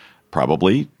war.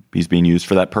 Probably he's being used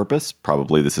for that purpose.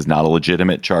 Probably this is not a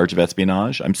legitimate charge of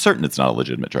espionage. I'm certain it's not a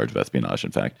legitimate charge of espionage,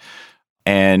 in fact.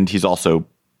 And he's also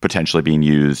potentially being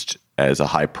used as a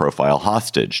high-profile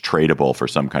hostage, tradable for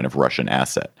some kind of Russian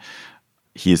asset.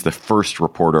 He is the first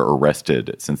reporter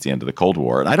arrested since the end of the Cold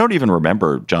War. And I don't even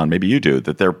remember, John, maybe you do,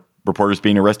 that there are reporters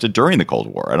being arrested during the Cold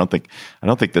War. I don't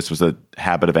think this was a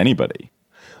habit of anybody.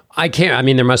 I can't. I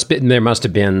mean, there must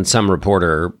have been some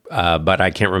reporter, but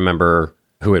I can't remember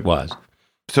who it was.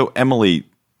 So, Emily,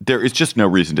 there is just no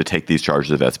reason to take these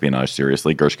charges of espionage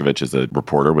seriously. Gershkovich is a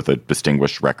reporter with a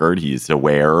distinguished record. He's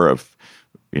aware of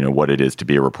what it is to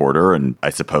be a reporter. And I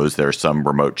suppose there's some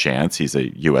remote chance he's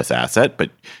a U.S. asset,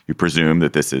 but you presume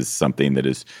that this is something that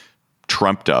is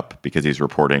trumped up because he's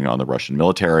reporting on the Russian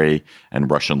military,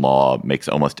 and Russian law makes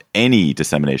almost any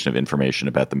dissemination of information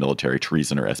about the military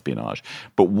treason or espionage.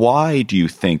 But why do you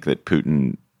think that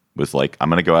Putin was like, I'm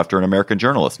going to go after an American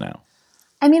journalist now?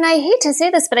 I mean, I hate to say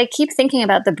this, but I keep thinking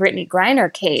about the Brittany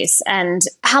Griner case and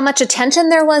how much attention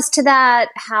there was to that,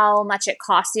 how much it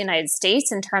cost the United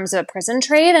States in terms of a prison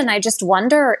trade. And I just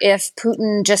wonder if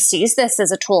Putin just sees this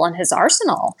as a tool in his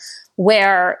arsenal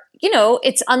where,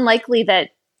 it's unlikely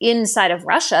that inside of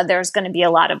Russia, there's going to be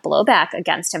a lot of blowback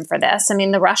against him for this. I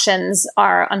mean, the Russians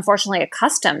are unfortunately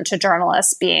accustomed to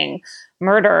journalists being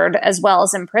murdered as well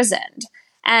as imprisoned.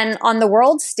 And on the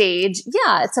world stage,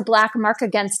 yeah, it's a black mark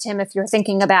against him if you're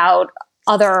thinking about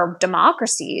other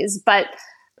democracies, but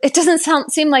it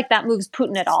doesn't seem like that moves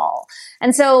Putin at all.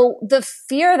 And so the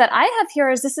fear that I have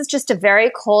here is this is just a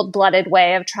very cold-blooded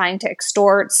way of trying to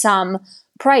extort some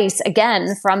price,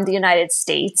 again, from the United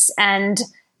States. And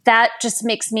that just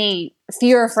makes me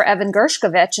fear for Evan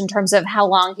Gershkovich in terms of how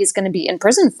long he's going to be in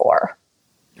prison for.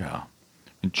 Yeah.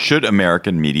 Should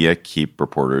American media keep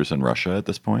reporters in Russia at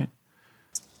this point?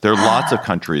 There are lots of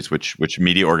countries which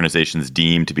media organizations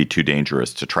deem to be too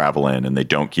dangerous to travel in, and they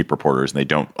don't keep reporters, and they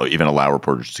don't even allow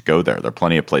reporters to go there. There are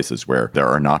plenty of places where there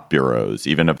are not bureaus,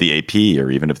 even of the AP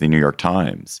or even of the New York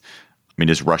Times. I mean,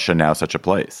 is Russia now such a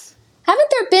place?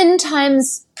 Haven't there been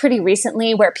times pretty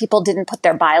recently where people didn't put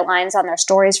their bylines on their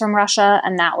stories from Russia,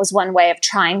 and that was one way of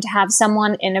trying to have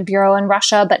someone in a bureau in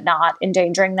Russia, but not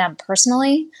endangering them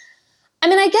personally. I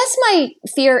mean, I guess my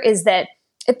fear is that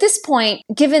at this point,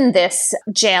 given this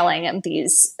jailing of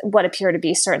these what appear to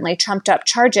be certainly trumped up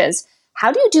charges,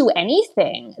 how do you do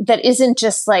anything that isn't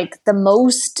just like the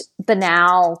most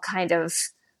banal kind of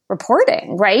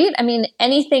reporting, right? I mean,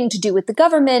 anything to do with the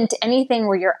government, anything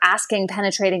where you're asking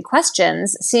penetrating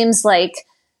questions seems like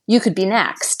you could be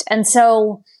next. And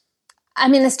so, I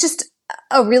mean, it's just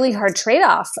a really hard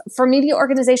trade-off for media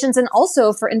organizations and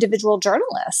also for individual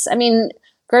journalists. I mean,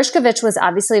 Gershkovich was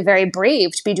obviously very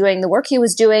brave to be doing the work he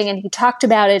was doing, and he talked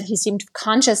about it. He seemed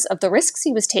conscious of the risks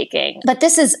he was taking. But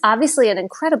this is obviously an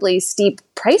incredibly steep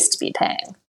price to be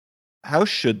paying. How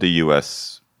should the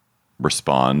U.S.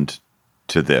 respond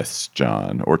to this,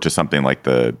 John, or to something like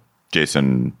the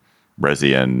Jason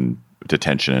Rezaian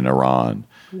detention in Iran?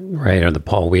 Right, or the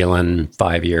Paul Whelan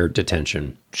 5-year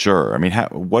detention. Sure. I mean,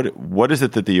 what is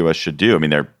it that the U.S. should do? I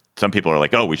mean, some people are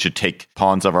like, oh, we should take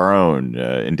pawns of our own,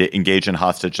 engage in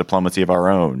hostage diplomacy of our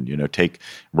own, take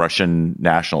Russian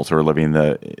nationals who are living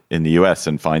in the U.S.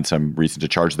 and find some reason to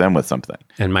charge them with something.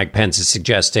 And Mike Pence is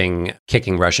suggesting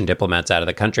kicking Russian diplomats out of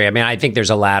the country. I mean, I think there's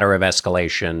a ladder of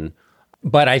escalation,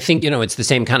 but I think, it's the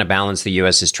same kind of balance the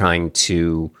U.S. is trying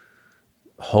to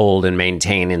hold and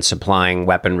maintain in supplying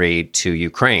weaponry to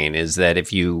Ukraine, is that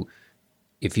if you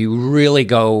really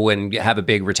go and have a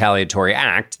big retaliatory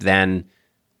act, then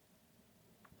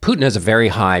Putin has a very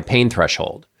high pain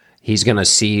threshold. He's going to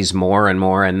seize more and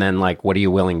more. And then, what are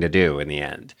you willing to do in the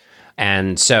end?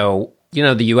 And so,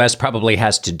 the U.S. probably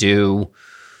has to do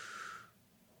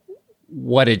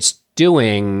what it's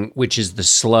doing, which is the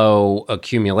slow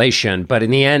accumulation. But in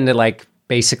the end,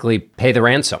 basically pay the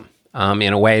ransom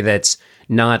in a way that's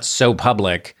not so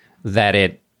public that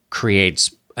it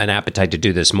creates an appetite to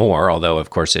do this more, although,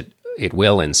 of course, it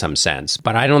will in some sense.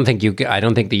 But I don't think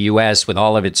the U.S., with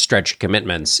all of its stretched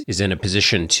commitments, is in a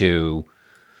position to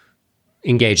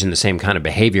engage in the same kind of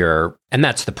behavior. And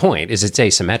that's the point, is it's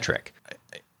asymmetric.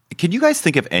 Can you guys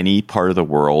think of any part of the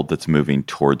world that's moving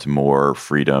towards more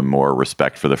freedom, more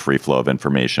respect for the free flow of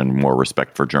information, more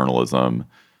respect for journalism?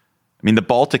 I mean, the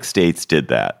Baltic states did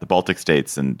that. The Baltic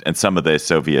states and some of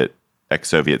the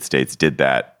ex-Soviet states did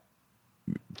that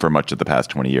for much of the past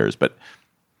 20 years. But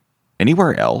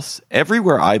anywhere else,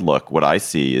 everywhere I look, what I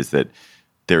see is that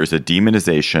there is a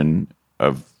demonization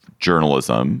of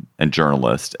journalism and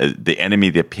journalists, the enemy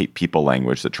of the people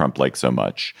language that Trump likes so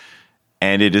much.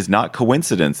 And it is not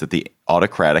coincidence that the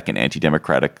autocratic and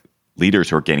anti-democratic leaders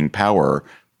who are gaining power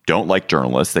don't like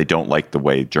journalists. They don't like the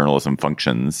way journalism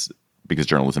functions, because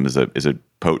journalism is a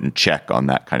potent check on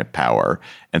that kind of power.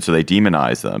 And so they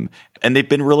demonize them. And they've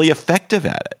been really effective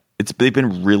at it. They've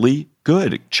been really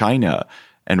good. China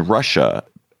and Russia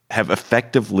have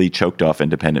effectively choked off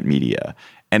independent media.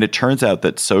 And it turns out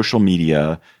that social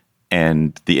media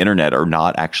and the internet are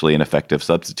not actually an effective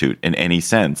substitute in any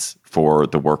sense for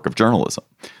the work of journalism.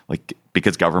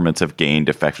 Because governments have gained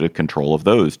effective control of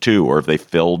those too, or if they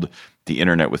filled the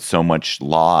internet with so much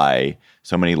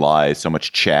so many lies, so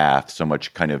much chaff, so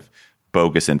much kind of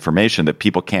bogus information that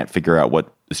people can't figure out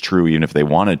what is true even if they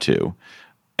wanted to.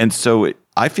 And so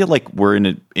I feel like we're in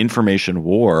an information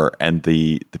war, and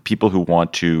the people who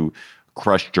want to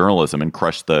crush journalism and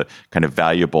crush the kind of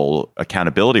valuable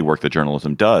accountability work that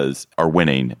journalism does are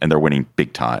winning, and they're winning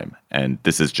big time. And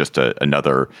this is just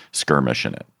another skirmish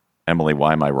in it. Emily,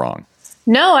 why am I wrong?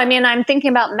 No, I mean, I'm thinking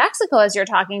about Mexico as you're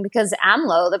talking, because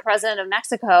AMLO, the president of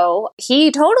Mexico, he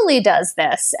totally does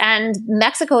this. And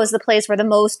Mexico is the place where the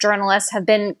most journalists have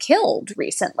been killed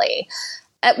recently,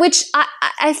 which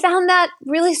I found that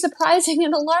really surprising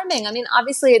and alarming. I mean,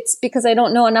 obviously, it's because I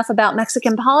don't know enough about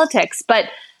Mexican politics, but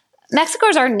Mexico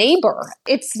is our neighbor.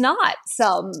 It's not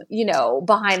some,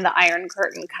 behind the Iron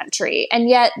Curtain country. And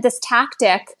yet this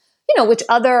tactic, which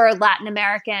other Latin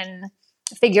American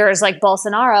figures like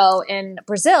Bolsonaro in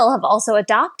Brazil have also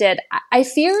adopted, I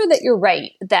fear that you're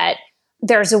right, that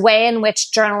there's a way in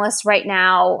which journalists right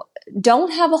now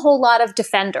don't have a whole lot of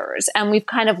defenders. And we've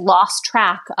kind of lost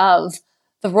track of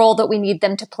the role that we need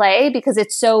them to play, because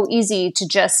it's so easy to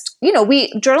just,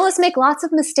 journalists make lots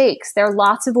of mistakes. There are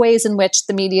lots of ways in which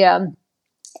the media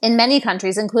in many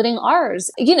countries, including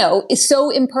ours, is so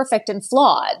imperfect and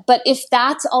flawed. But if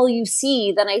that's all you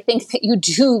see, then I think that you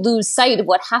do lose sight of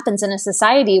what happens in a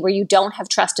society where you don't have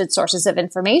trusted sources of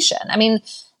information. I mean,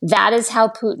 that is how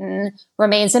Putin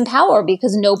remains in power,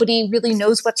 because nobody really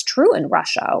knows what's true in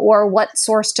Russia or what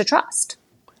source to trust.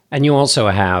 And you also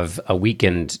have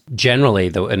generally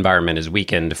the environment is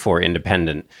weakened for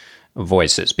independent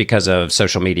voices because of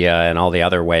social media and all the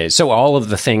other ways. So all of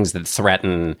the things that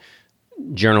threaten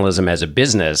journalism as a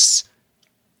business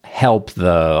help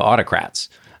the autocrats.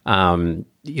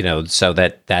 So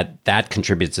that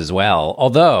contributes as well.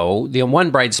 Although the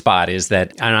one bright spot is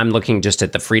that, and I'm looking just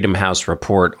at the Freedom House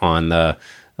report on the,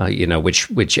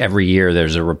 which every year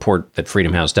there's a report that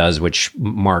Freedom House does, which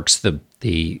marks the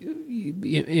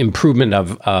improvement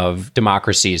of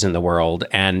democracies in the world.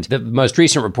 And the most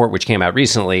recent report, which came out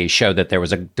recently, showed that there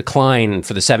was a decline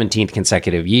for the 17th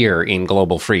consecutive year in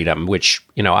global freedom, which,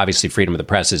 obviously freedom of the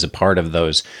press is a part of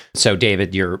those. So,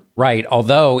 David, you're right.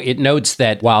 Although it notes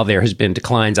that while there has been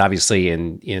declines, obviously,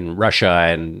 in Russia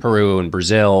and Peru and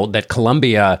Brazil, that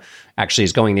Colombia actually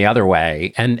is going the other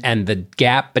way. And the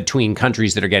gap between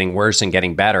countries that are getting worse and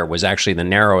getting better was actually the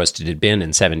narrowest it had been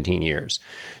in 17 years.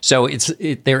 So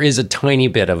there is a tiny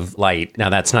bit of light. Now,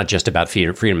 that's not just about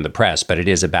freedom of the press, but it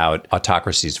is about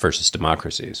autocracies versus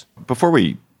democracies. Before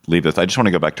we leave this, I just want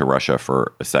to go back to Russia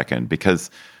for a second,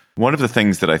 because one of the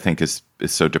things that I think is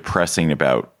so depressing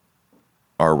about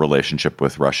our relationship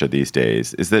with Russia these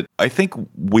days is that I think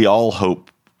we all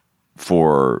hope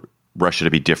for Russia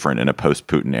to be different in a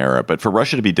post-Putin era. But for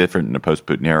Russia to be different in a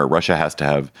post-Putin era, Russia has to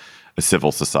have a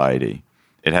civil society.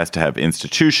 It has to have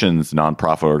institutions,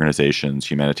 nonprofit organizations,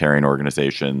 humanitarian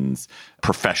organizations,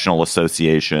 professional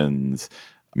associations,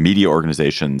 media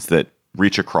organizations that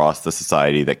reach across the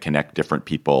society, that connect different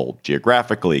people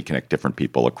geographically, connect different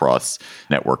people across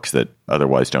networks that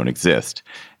otherwise don't exist.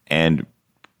 And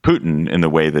Putin, in the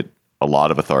way that a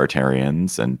lot of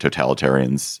authoritarians and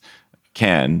totalitarians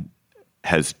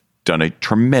has done a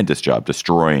tremendous job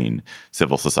destroying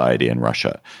civil society in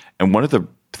Russia. And one of the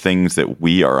things that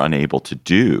we are unable to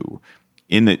do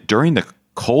during the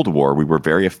Cold War, we were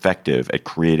very effective at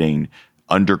creating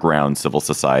underground civil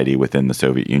society within the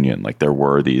Soviet Union. Like, there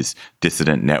were these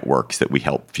dissident networks that we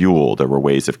helped fuel. There were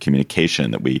ways of communication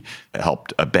that we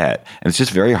helped abet. And it's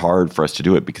just very hard for us to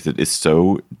do it because it is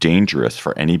so dangerous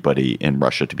for anybody in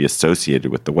Russia to be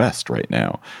associated with the West right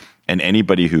now. And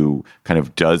anybody who kind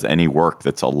of does any work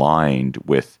that's aligned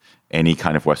with any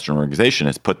kind of Western organization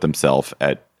has put themselves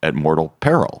at mortal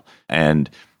peril. And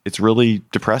it's really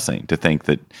depressing to think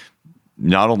that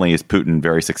not only is Putin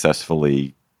very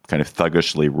successfully kind of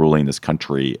thuggishly ruling this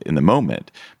country in the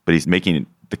moment, but he's making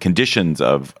the conditions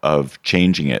of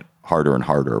changing it harder and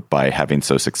harder by having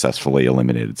so successfully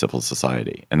eliminated civil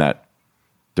society. And that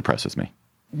depresses me.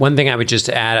 One thing I would just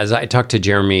add, as I talked to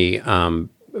Jeremy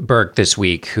Burke this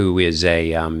week, who is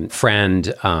a friend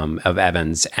of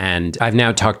Evan's, and I've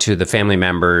now talked to the family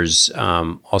members,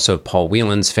 also Paul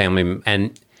Whelan's family,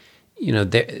 and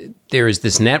there is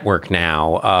this network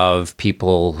now of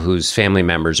people whose family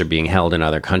members are being held in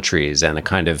other countries, and a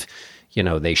kind of,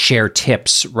 they share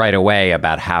tips right away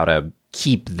about how to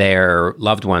keep their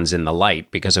loved ones in the light,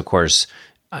 because of course,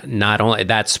 not only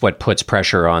that's what puts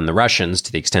pressure on the Russians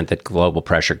to the extent that global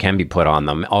pressure can be put on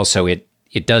them. Also, it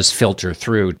does filter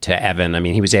through to Evan. I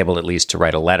mean, he was able at least to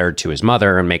write a letter to his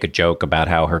mother and make a joke about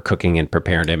how her cooking had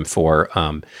prepared him for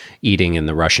eating in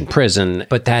the Russian prison.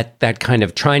 But that kind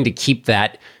of trying to keep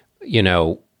that,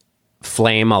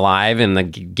 flame alive in the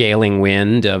galing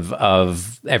wind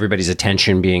of everybody's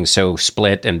attention being so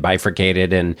split and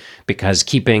bifurcated, and because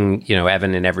keeping,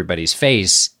 Evan in everybody's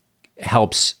face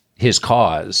helps his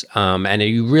cause. And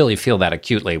you really feel that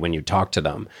acutely when you talk to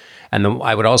them. And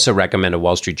I would also recommend a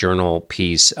Wall Street Journal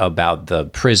piece about the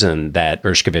prison that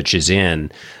Ershkovich is in,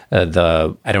 I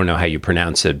don't know how you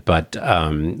pronounce it, but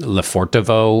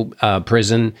Lefortovo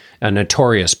prison, a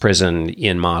notorious prison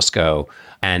in Moscow,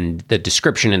 and the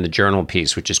description in the Journal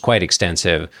piece, which is quite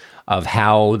extensive, of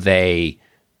how they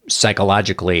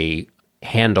psychologically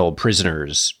handle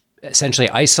prisoners, essentially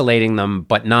isolating them,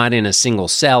 but not in a single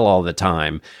cell all the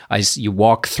time. You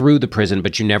walk through the prison,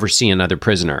 but you never see another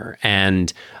prisoner.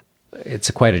 And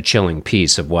it's quite a chilling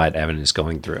piece of what Evan is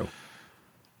going through.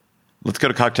 Let's go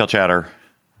to cocktail chatter.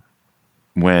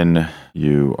 When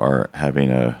you are having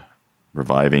a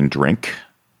reviving drink,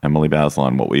 Emily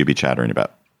Bazelon, what will you be chattering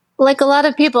about? Like a lot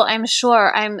of people, I'm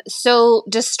sure, I'm so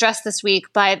distressed this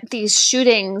week by these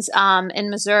shootings in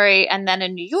Missouri and then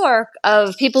in New York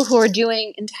of people who are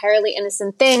doing entirely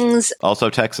innocent things. Also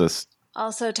Texas.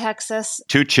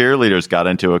 Two cheerleaders got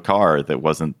into a car that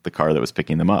wasn't the car that was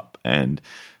picking them up, and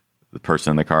the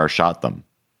person in the car shot them.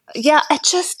 Yeah,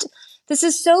 this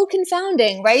is so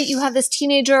confounding, right? You have this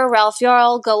teenager, Ralph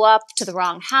Yarl, go up to the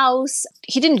wrong house.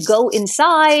 He didn't go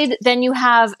inside. Then you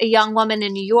have a young woman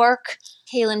in New York,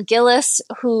 Kaylin Gillis,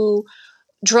 who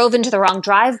drove into the wrong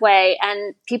driveway,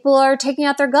 and people are taking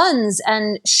out their guns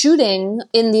and shooting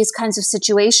in these kinds of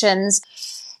situations.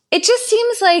 It just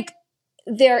seems like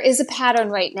there is a pattern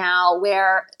right now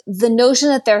where the notion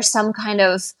that there's some kind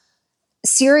of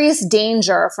serious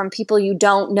danger from people you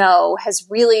don't know has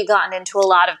really gotten into a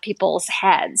lot of people's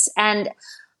heads. And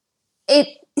it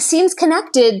seems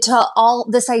connected to all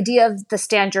this idea of the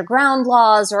stand your ground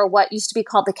laws, or what used to be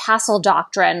called the castle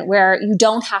doctrine, where you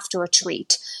don't have to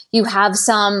retreat. You have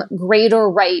some greater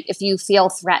right if you feel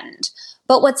threatened.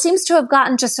 But what seems to have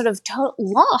gotten just sort of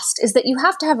lost is that you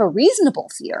have to have a reasonable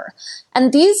fear.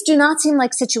 And these do not seem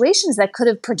like situations that could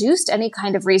have produced any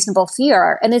kind of reasonable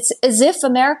fear. And it's as if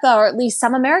America, or at least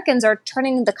some Americans, are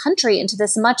turning the country into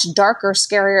this much darker,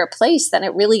 scarier place than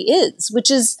it really is,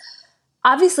 which is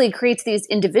obviously creates these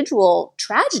individual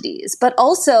tragedies, but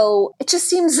also it just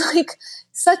seems like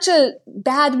such a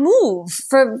bad move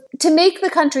to make the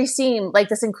country seem like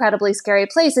this incredibly scary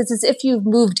place. It's as if you've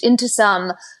moved into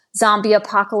some zombie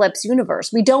apocalypse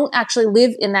universe. We don't actually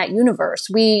live in that universe.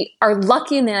 We are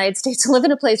lucky in the United States to live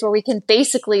in a place where we can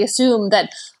basically assume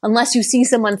that unless you see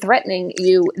someone threatening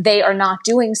you, they are not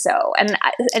doing so. And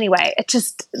anyway, it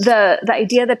just, the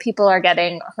idea that people are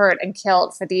getting hurt and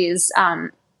killed for these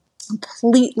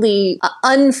completely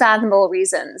unfathomable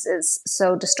reasons is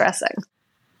so distressing.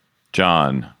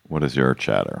 John, what is your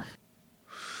chatter?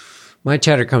 My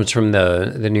chatter comes from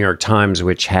the New York Times,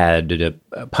 which had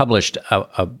published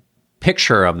a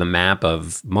picture of the map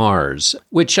of Mars,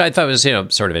 which I thought was,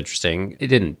 sort of interesting. It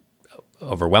didn't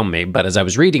overwhelm me, but as I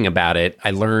was reading about it,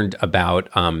 I learned about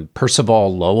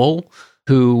Percival Lowell,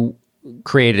 who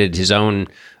created his own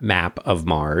map of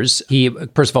Mars.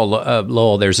 Percival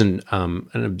Lowell, there's an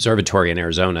observatory in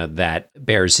Arizona that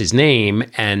bears his name,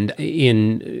 and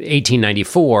in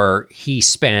 1894, he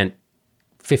spent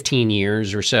 15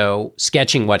 years or so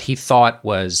sketching what he thought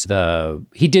was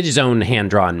he did his own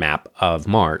hand-drawn map of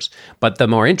Mars. But the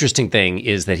more interesting thing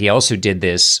is that he also did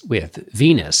this with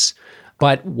Venus.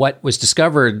 But what was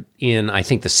discovered in, I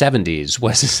think, the 70s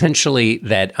was essentially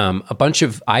that a bunch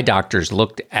of eye doctors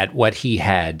looked at what he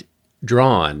had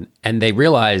drawn, and they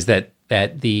realized that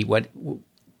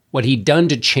what he'd done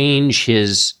to change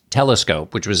his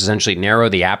telescope, which was essentially narrow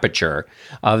the aperture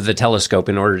of the telescope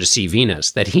in order to see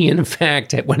Venus, that he, in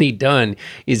fact, what he'd done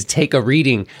is take a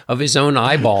reading of his own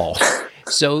eyeball.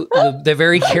 So the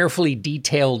very carefully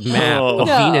detailed map of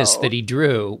Venus that he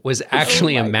drew was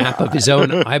actually a map of his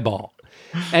own eyeball.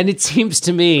 And it seems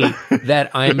to me that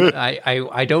I'm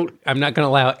not going to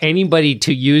allow anybody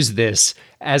to use this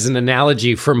as an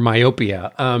analogy for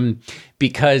myopia,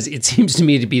 because it seems to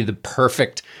me to be the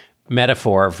perfect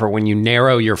metaphor for when you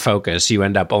narrow your focus, you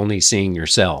end up only seeing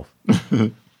yourself.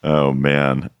 Oh,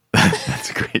 man. That's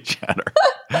a great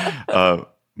chatter.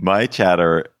 My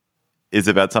chatter is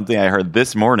about something I heard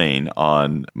this morning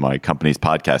on my company's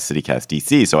podcast, CityCast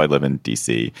DC. So I live in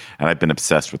DC, and I've been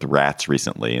obsessed with rats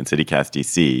recently. And CityCast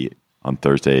DC on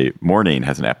Thursday morning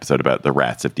has an episode about the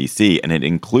rats of DC, and it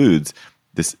includes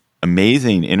this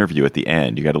amazing interview at the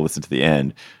end. You got to listen to the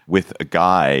end with a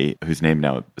guy whose name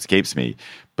now escapes me,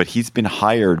 but he's been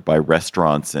hired by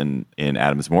restaurants in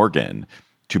Adams Morgan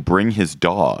to bring his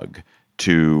dog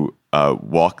to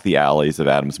walk the alleys of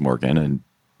Adams Morgan and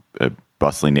a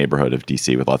bustling neighborhood of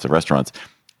DC with lots of restaurants,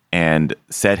 and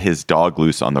set his dog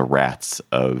loose on the rats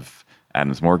of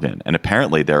Adams Morgan. And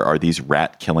apparently there are these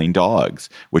rat-killing dogs,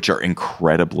 which are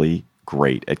incredibly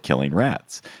great at killing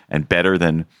rats and better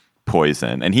than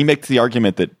poison. And he makes the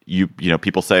argument that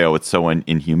people say, oh, it's so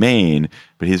inhumane,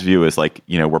 but his view is like,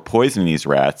 we're poisoning these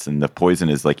rats, and the poison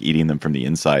is like eating them from the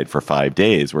inside for 5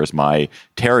 days, whereas my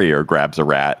terrier grabs a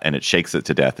rat and it shakes it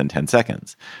to death in 10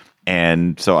 seconds.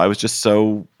 And so I was just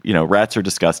so, rats are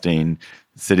disgusting.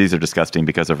 Cities are disgusting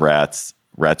because of rats.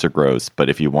 Rats are gross. But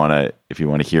if you want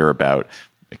to hear about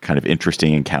a kind of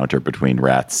interesting encounter between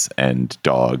rats and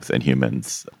dogs and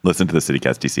humans, listen to the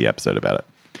CityCast DC episode about it.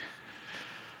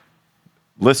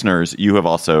 Listeners, you have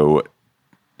also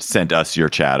sent us your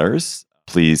chatters.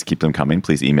 Please keep them coming.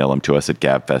 Please email them to us at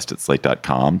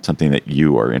gabfest@slate.com, something that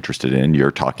you are interested in.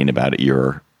 You're talking about at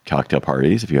your cocktail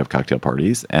parties, if you have cocktail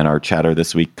parties. And our chatter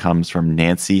this week comes from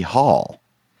Nancy Hall.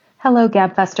 Hello,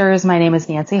 Gabfesters. My name is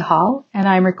Nancy Hall, and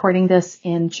I'm recording this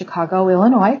in Chicago,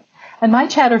 Illinois. And my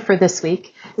chatter for this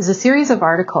week is a series of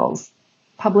articles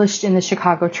published in the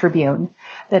Chicago Tribune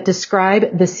that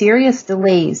describe the serious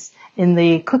delays in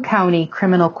the Cook County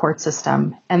criminal court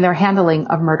system and their handling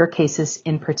of murder cases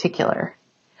in particular.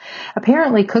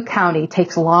 Apparently, Cook County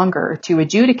takes longer to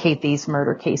adjudicate these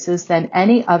murder cases than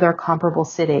any other comparable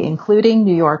city, including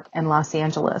New York and Los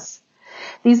Angeles.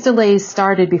 These delays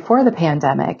started before the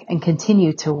pandemic and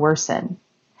continue to worsen.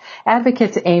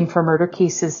 Advocates aim for murder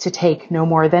cases to take no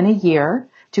more than a year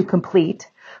to complete.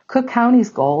 Cook County's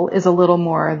goal is a little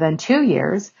more than 2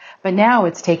 years, but now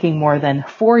it's taking more than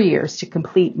 4 years to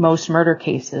complete most murder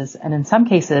cases, and in some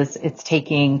cases, it's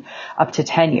taking up to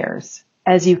 10 years.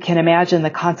 As you can imagine, the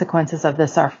consequences of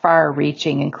this are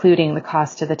far-reaching, including the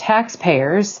cost to the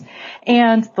taxpayers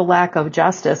and the lack of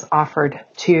justice offered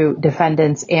to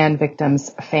defendants and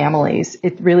victims' families.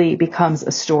 It really becomes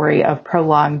a story of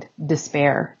prolonged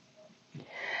despair.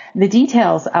 The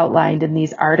details outlined in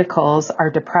these articles are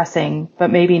depressing,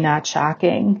 but maybe not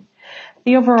shocking.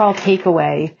 The overall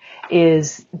takeaway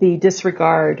is the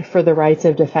disregard for the rights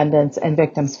of defendants and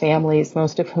victims' families,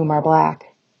 most of whom are Black.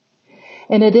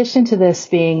 In addition to this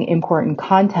being important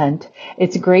content,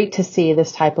 it's great to see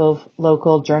this type of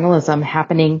local journalism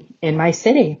happening in my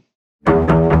city.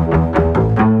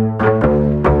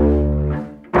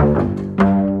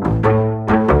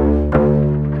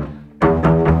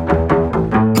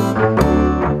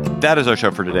 That is our show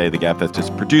for today. The Gabfest is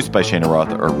produced by Shana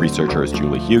Roth. Our researcher is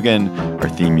Julie Hugan. Our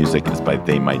theme music is by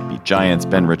They Might Be Giants.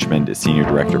 Ben Richmond is Senior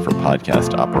Director for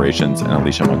Podcast Operations, and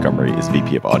Alicia Montgomery is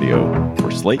VP of Audio for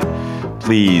Slate.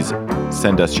 Please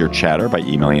send us your chatter by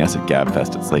emailing us at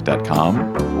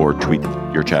gabfest@slate.com or tweet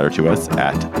your chatter to us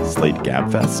at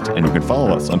SlateGabfest. And you can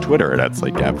follow us on Twitter at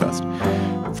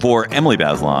SlateGabfest. For Emily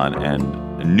Bazelon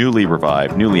and newly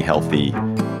revived, newly healthy,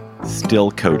 still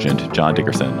cogent John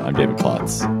Dickerson, I'm David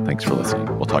Plotz. Thanks for listening.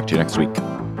 We'll talk to you next week.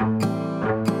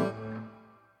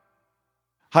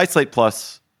 Hi, Slate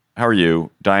Plus. How are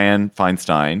you? Dianne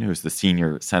Feinstein, who's the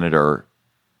senior senator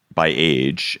by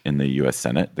age in the U.S.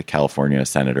 Senate, the California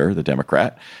senator, the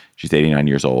Democrat, she's 89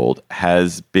 years old,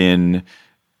 has been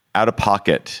out of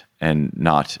pocket and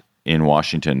not in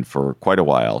Washington for quite a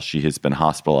while. She has been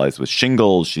hospitalized with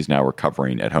shingles. She's now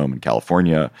recovering at home in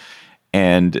California.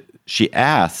 And she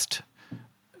asked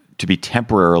to be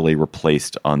temporarily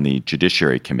replaced on the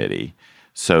Judiciary Committee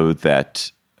so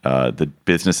that the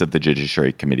business of the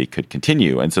Judiciary Committee could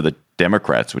continue. And so the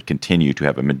Democrats would continue to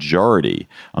have a majority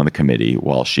on the committee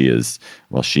while she is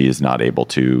not able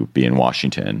to be in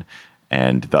Washington,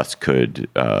 and thus could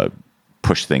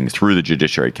push things through the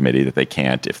Judiciary Committee that they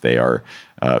can't if they are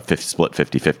split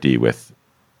 50-50 with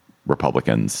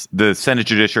Republicans. The Senate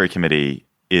Judiciary Committee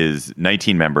is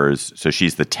 19 members, so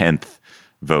she's the 10th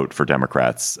vote for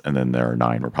Democrats, and then there are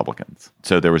 9 Republicans.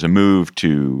 So there was a move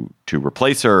to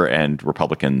replace her, and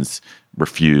Republicans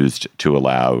refused to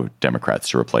allow Democrats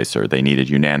to replace her. They needed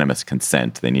unanimous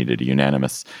consent. They needed a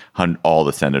unanimous all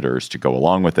the senators to go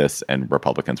along with this, and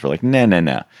Republicans were like,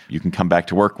 nah. You can come back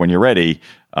to work when you're ready,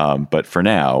 but for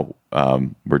now,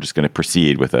 we're just going to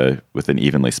proceed with an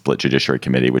evenly split Judiciary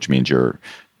Committee, which means your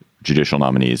judicial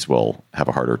nominees will have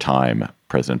a harder time,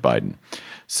 President Biden.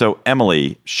 So,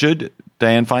 Emily, should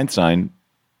Dianne Feinstein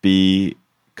be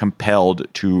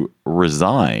compelled to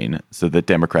resign so that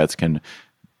Democrats can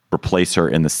replace her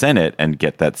in the Senate and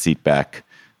get that seat back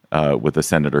with a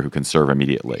senator who can serve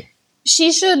immediately?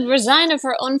 She should resign of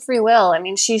her own free will. I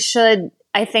mean, she should,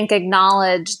 I think,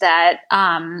 acknowledge that,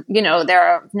 there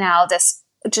are now this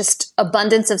just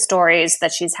abundance of stories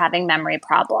that she's having memory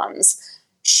problems.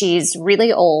 She's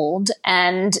really old,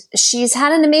 and she's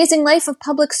had an amazing life of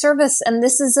public service. And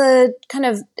this is a kind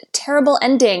of terrible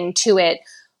ending to it,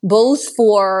 both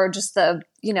for just the,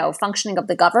 functioning of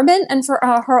the government and for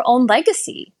her own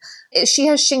legacy. She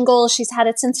has shingles. She's had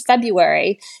it since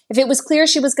February. If it was clear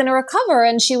she was going to recover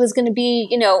and she was going to be,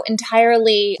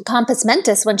 entirely compos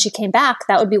mentis when she came back,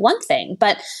 that would be one thing.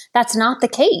 But that's not the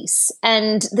case.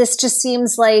 And this just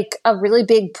seems like a really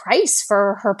big price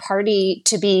for her party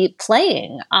to be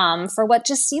playing for what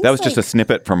just seems That was like just a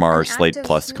snippet from our Slate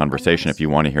Plus conversation. If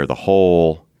you want to hear the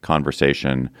whole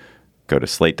conversation, go to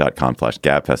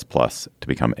slate.com/GabfestPlus to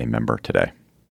become a member today.